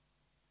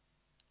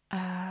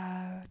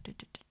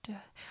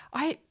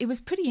it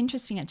was pretty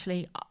interesting,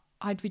 actually.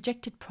 I'd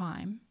rejected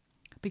Prime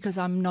because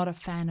I'm not a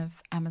fan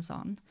of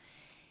Amazon.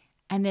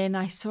 And then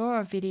I saw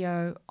a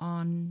video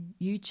on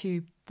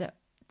YouTube that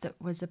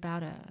was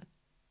about a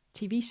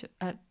TV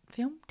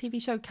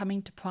show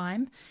coming to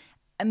Prime.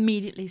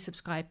 Immediately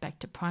subscribed back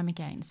to Prime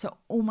again. So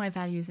all my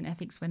values and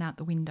ethics went out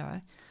the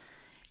window.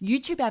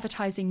 YouTube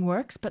advertising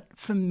works, but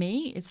for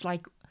me, it's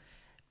like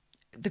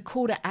the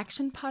call to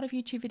action part of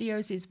YouTube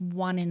videos is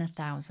 1 in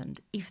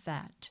 1,000, if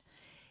that.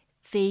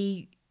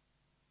 The,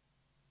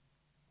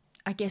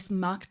 I guess,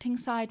 marketing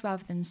side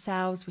rather than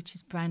sales, which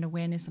is brand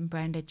awareness and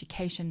brand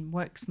education,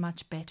 works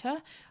much better.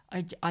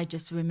 I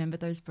just remember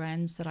those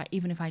brands that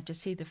even if I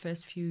just see the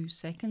first few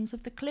seconds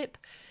of the clip,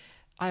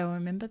 I'll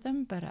remember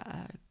them, but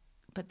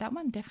that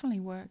one definitely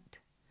worked.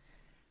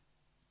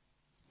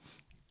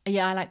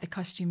 Yeah, I like the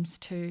costumes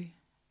too.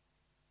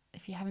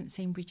 If you haven't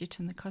seen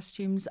Bridgerton, the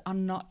costumes are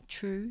not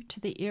true to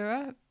the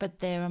era, but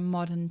they're a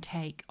modern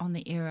take on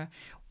the era,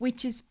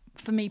 which is,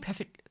 for me,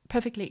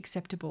 perfectly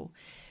acceptable.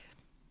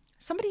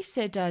 Somebody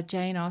said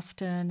Jane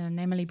Austen and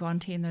Emily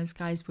Bronte and those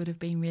guys would have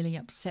been really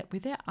upset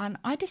with it, and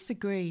I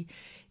disagree.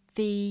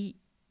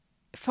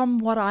 From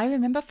what I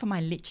remember from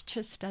my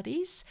literature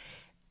studies,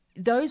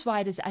 those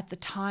writers at the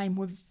time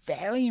were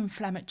very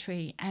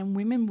inflammatory, and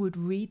women would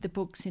read the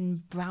books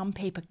in brown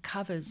paper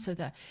covers so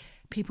the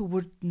people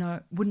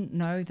wouldn't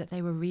know that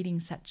they were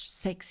reading such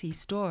sexy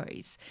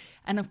stories.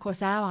 And of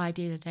course, our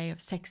idea today of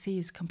sexy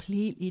is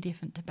completely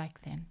different to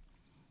back then.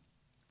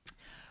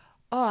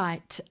 All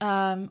right,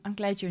 I'm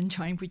glad you're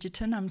enjoying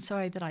Bridgerton. I'm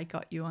sorry that I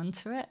got you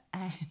onto it,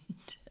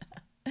 and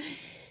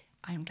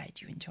I'm glad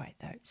you enjoyed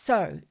though.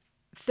 So,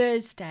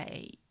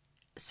 Thursday,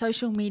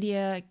 social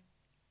media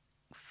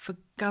for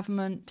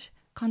government,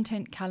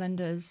 content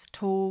calendars,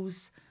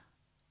 tools,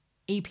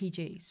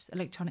 EPGs,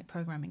 electronic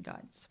programming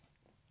guides.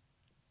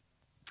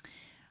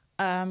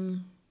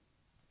 I'm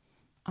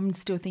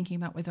still thinking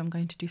about whether I'm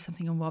going to do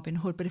something on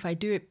Robinhood, but if I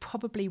do, it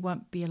probably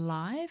won't be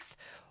live.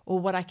 Or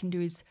what I can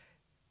do is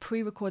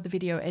pre-record the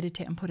video,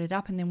 edit it and put it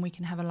up, and then we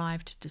can have a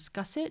live to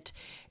discuss it.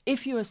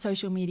 If you're a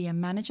social media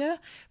manager,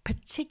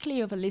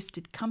 particularly of a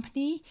listed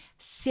company,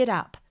 sit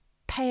up,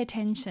 pay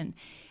attention.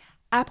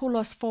 Apple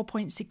lost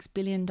 $4.6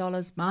 billion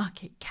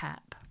market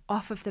cap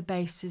off of the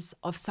basis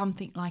of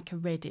something like a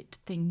Reddit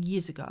thing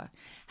years ago.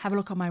 Have a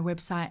look on my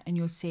website and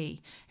you'll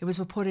see. It was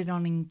reported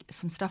on,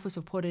 some stuff was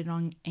reported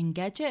on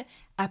Engadget.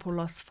 Apple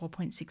lost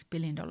 $4.6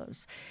 billion.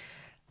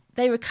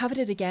 They recovered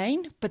it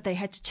again, but they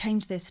had to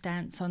change their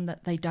stance on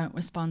that they don't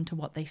respond to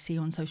what they see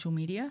on social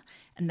media,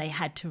 and they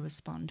had to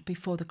respond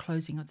before the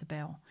closing of the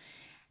bell.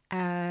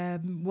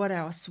 What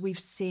else? We've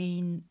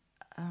seen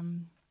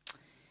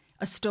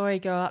a story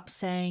go up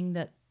saying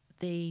that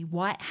the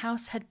White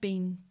House had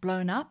been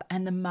blown up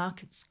and the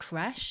markets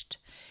crashed,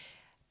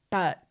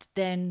 but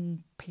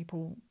then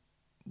people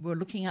were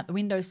looking out the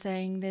window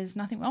saying there's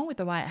nothing wrong with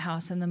the White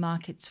House and the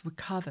markets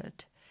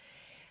recovered.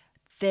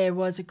 There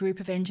was a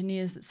group of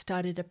engineers that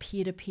started a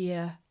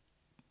peer-to-peer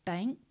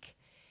bank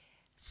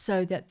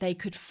so that they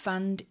could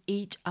fund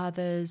each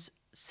other's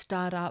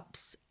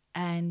startups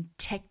and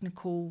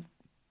technical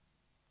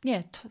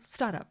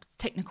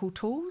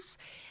tools.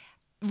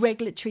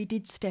 Regulatory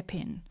did step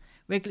in.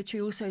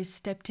 Regulatory also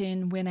stepped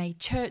in when a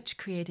church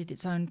created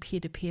its own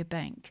peer-to-peer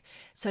bank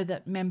so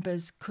that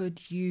members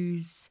could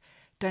use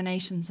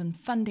donations and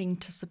funding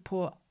to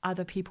support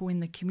other people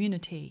in the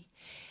community.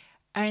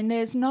 And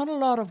there's not a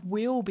lot of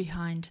will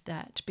behind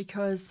that,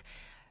 because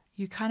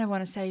you kind of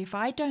want to say, if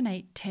I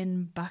donate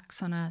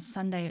 $10 on a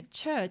Sunday at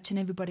church and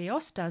everybody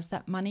else does,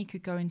 that money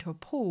could go into a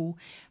pool.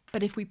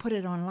 But if we put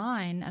it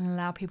online and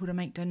allow people to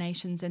make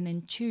donations and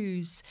then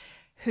choose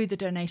who the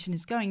donation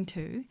is going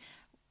to,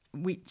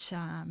 which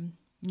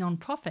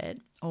non-profit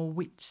or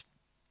which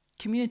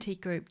community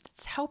group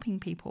that's helping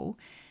people,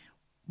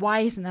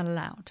 why isn't that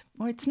allowed?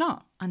 Well, it's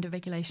not. Under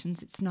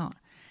regulations, it's not.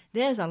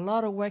 There's a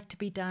lot of work to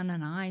be done,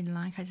 and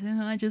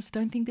I just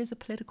don't think there's a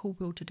political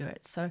will to do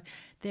it. So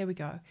there we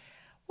go.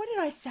 What did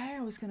I say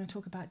I was going to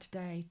talk about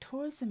today?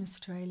 Tourism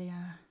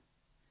Australia,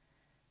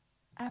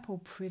 Apple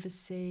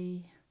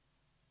privacy.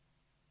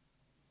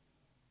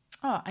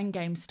 Oh, and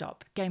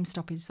Gamestop.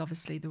 Gamestop is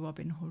obviously the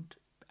Robinhood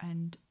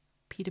and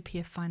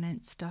peer-to-peer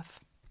finance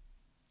stuff.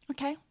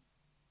 Okay.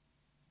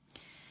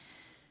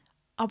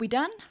 Are we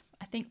done?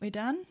 I think we're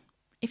done.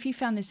 If you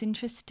found this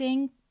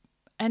interesting,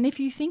 and if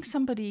you think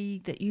somebody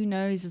that you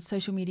know is a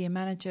social media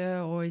manager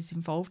or is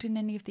involved in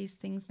any of these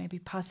things, maybe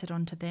pass it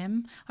on to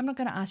them. I'm not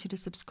going to ask you to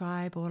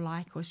subscribe or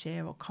like or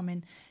share or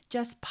comment.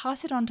 Just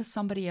pass it on to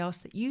somebody else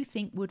that you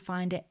think would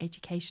find it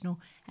educational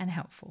and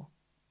helpful,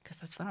 because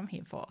that's what I'm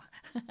here for.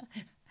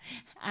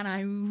 And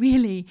I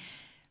really,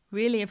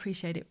 really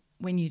appreciate it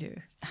when you do.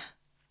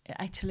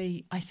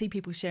 Actually, I see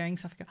people sharing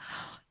stuff. I go,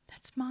 oh,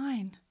 that's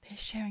mine. They're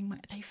sharing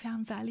they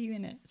found value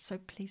in it. So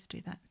please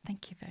do that.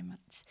 Thank you very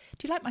much.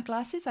 Do you like my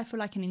glasses? I feel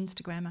like an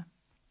Instagrammer.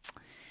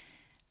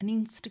 An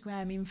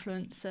Instagram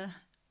influencer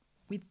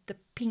with the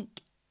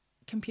pink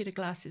computer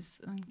glasses.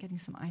 I'm getting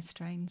some eye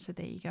strain, so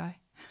there you go.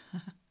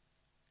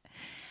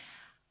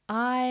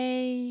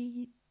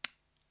 I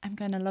am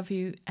going to love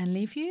you and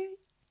leave you.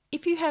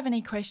 If you have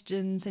any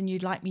questions and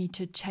you'd like me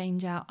to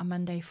change out a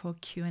Monday for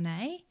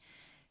Q&A,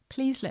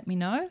 please let me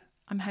know.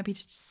 I'm happy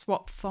to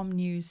swap from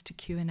news to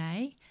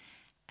Q&A.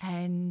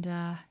 And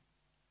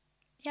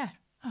yeah,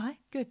 all right,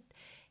 good.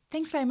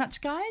 Thanks very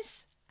much,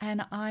 guys.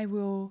 And I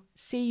will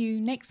see you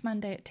next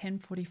Monday at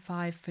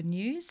 10:45 for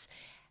news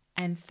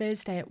and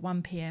Thursday at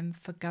 1 p.m.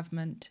 for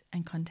government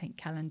and content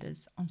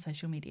calendars on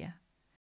social media.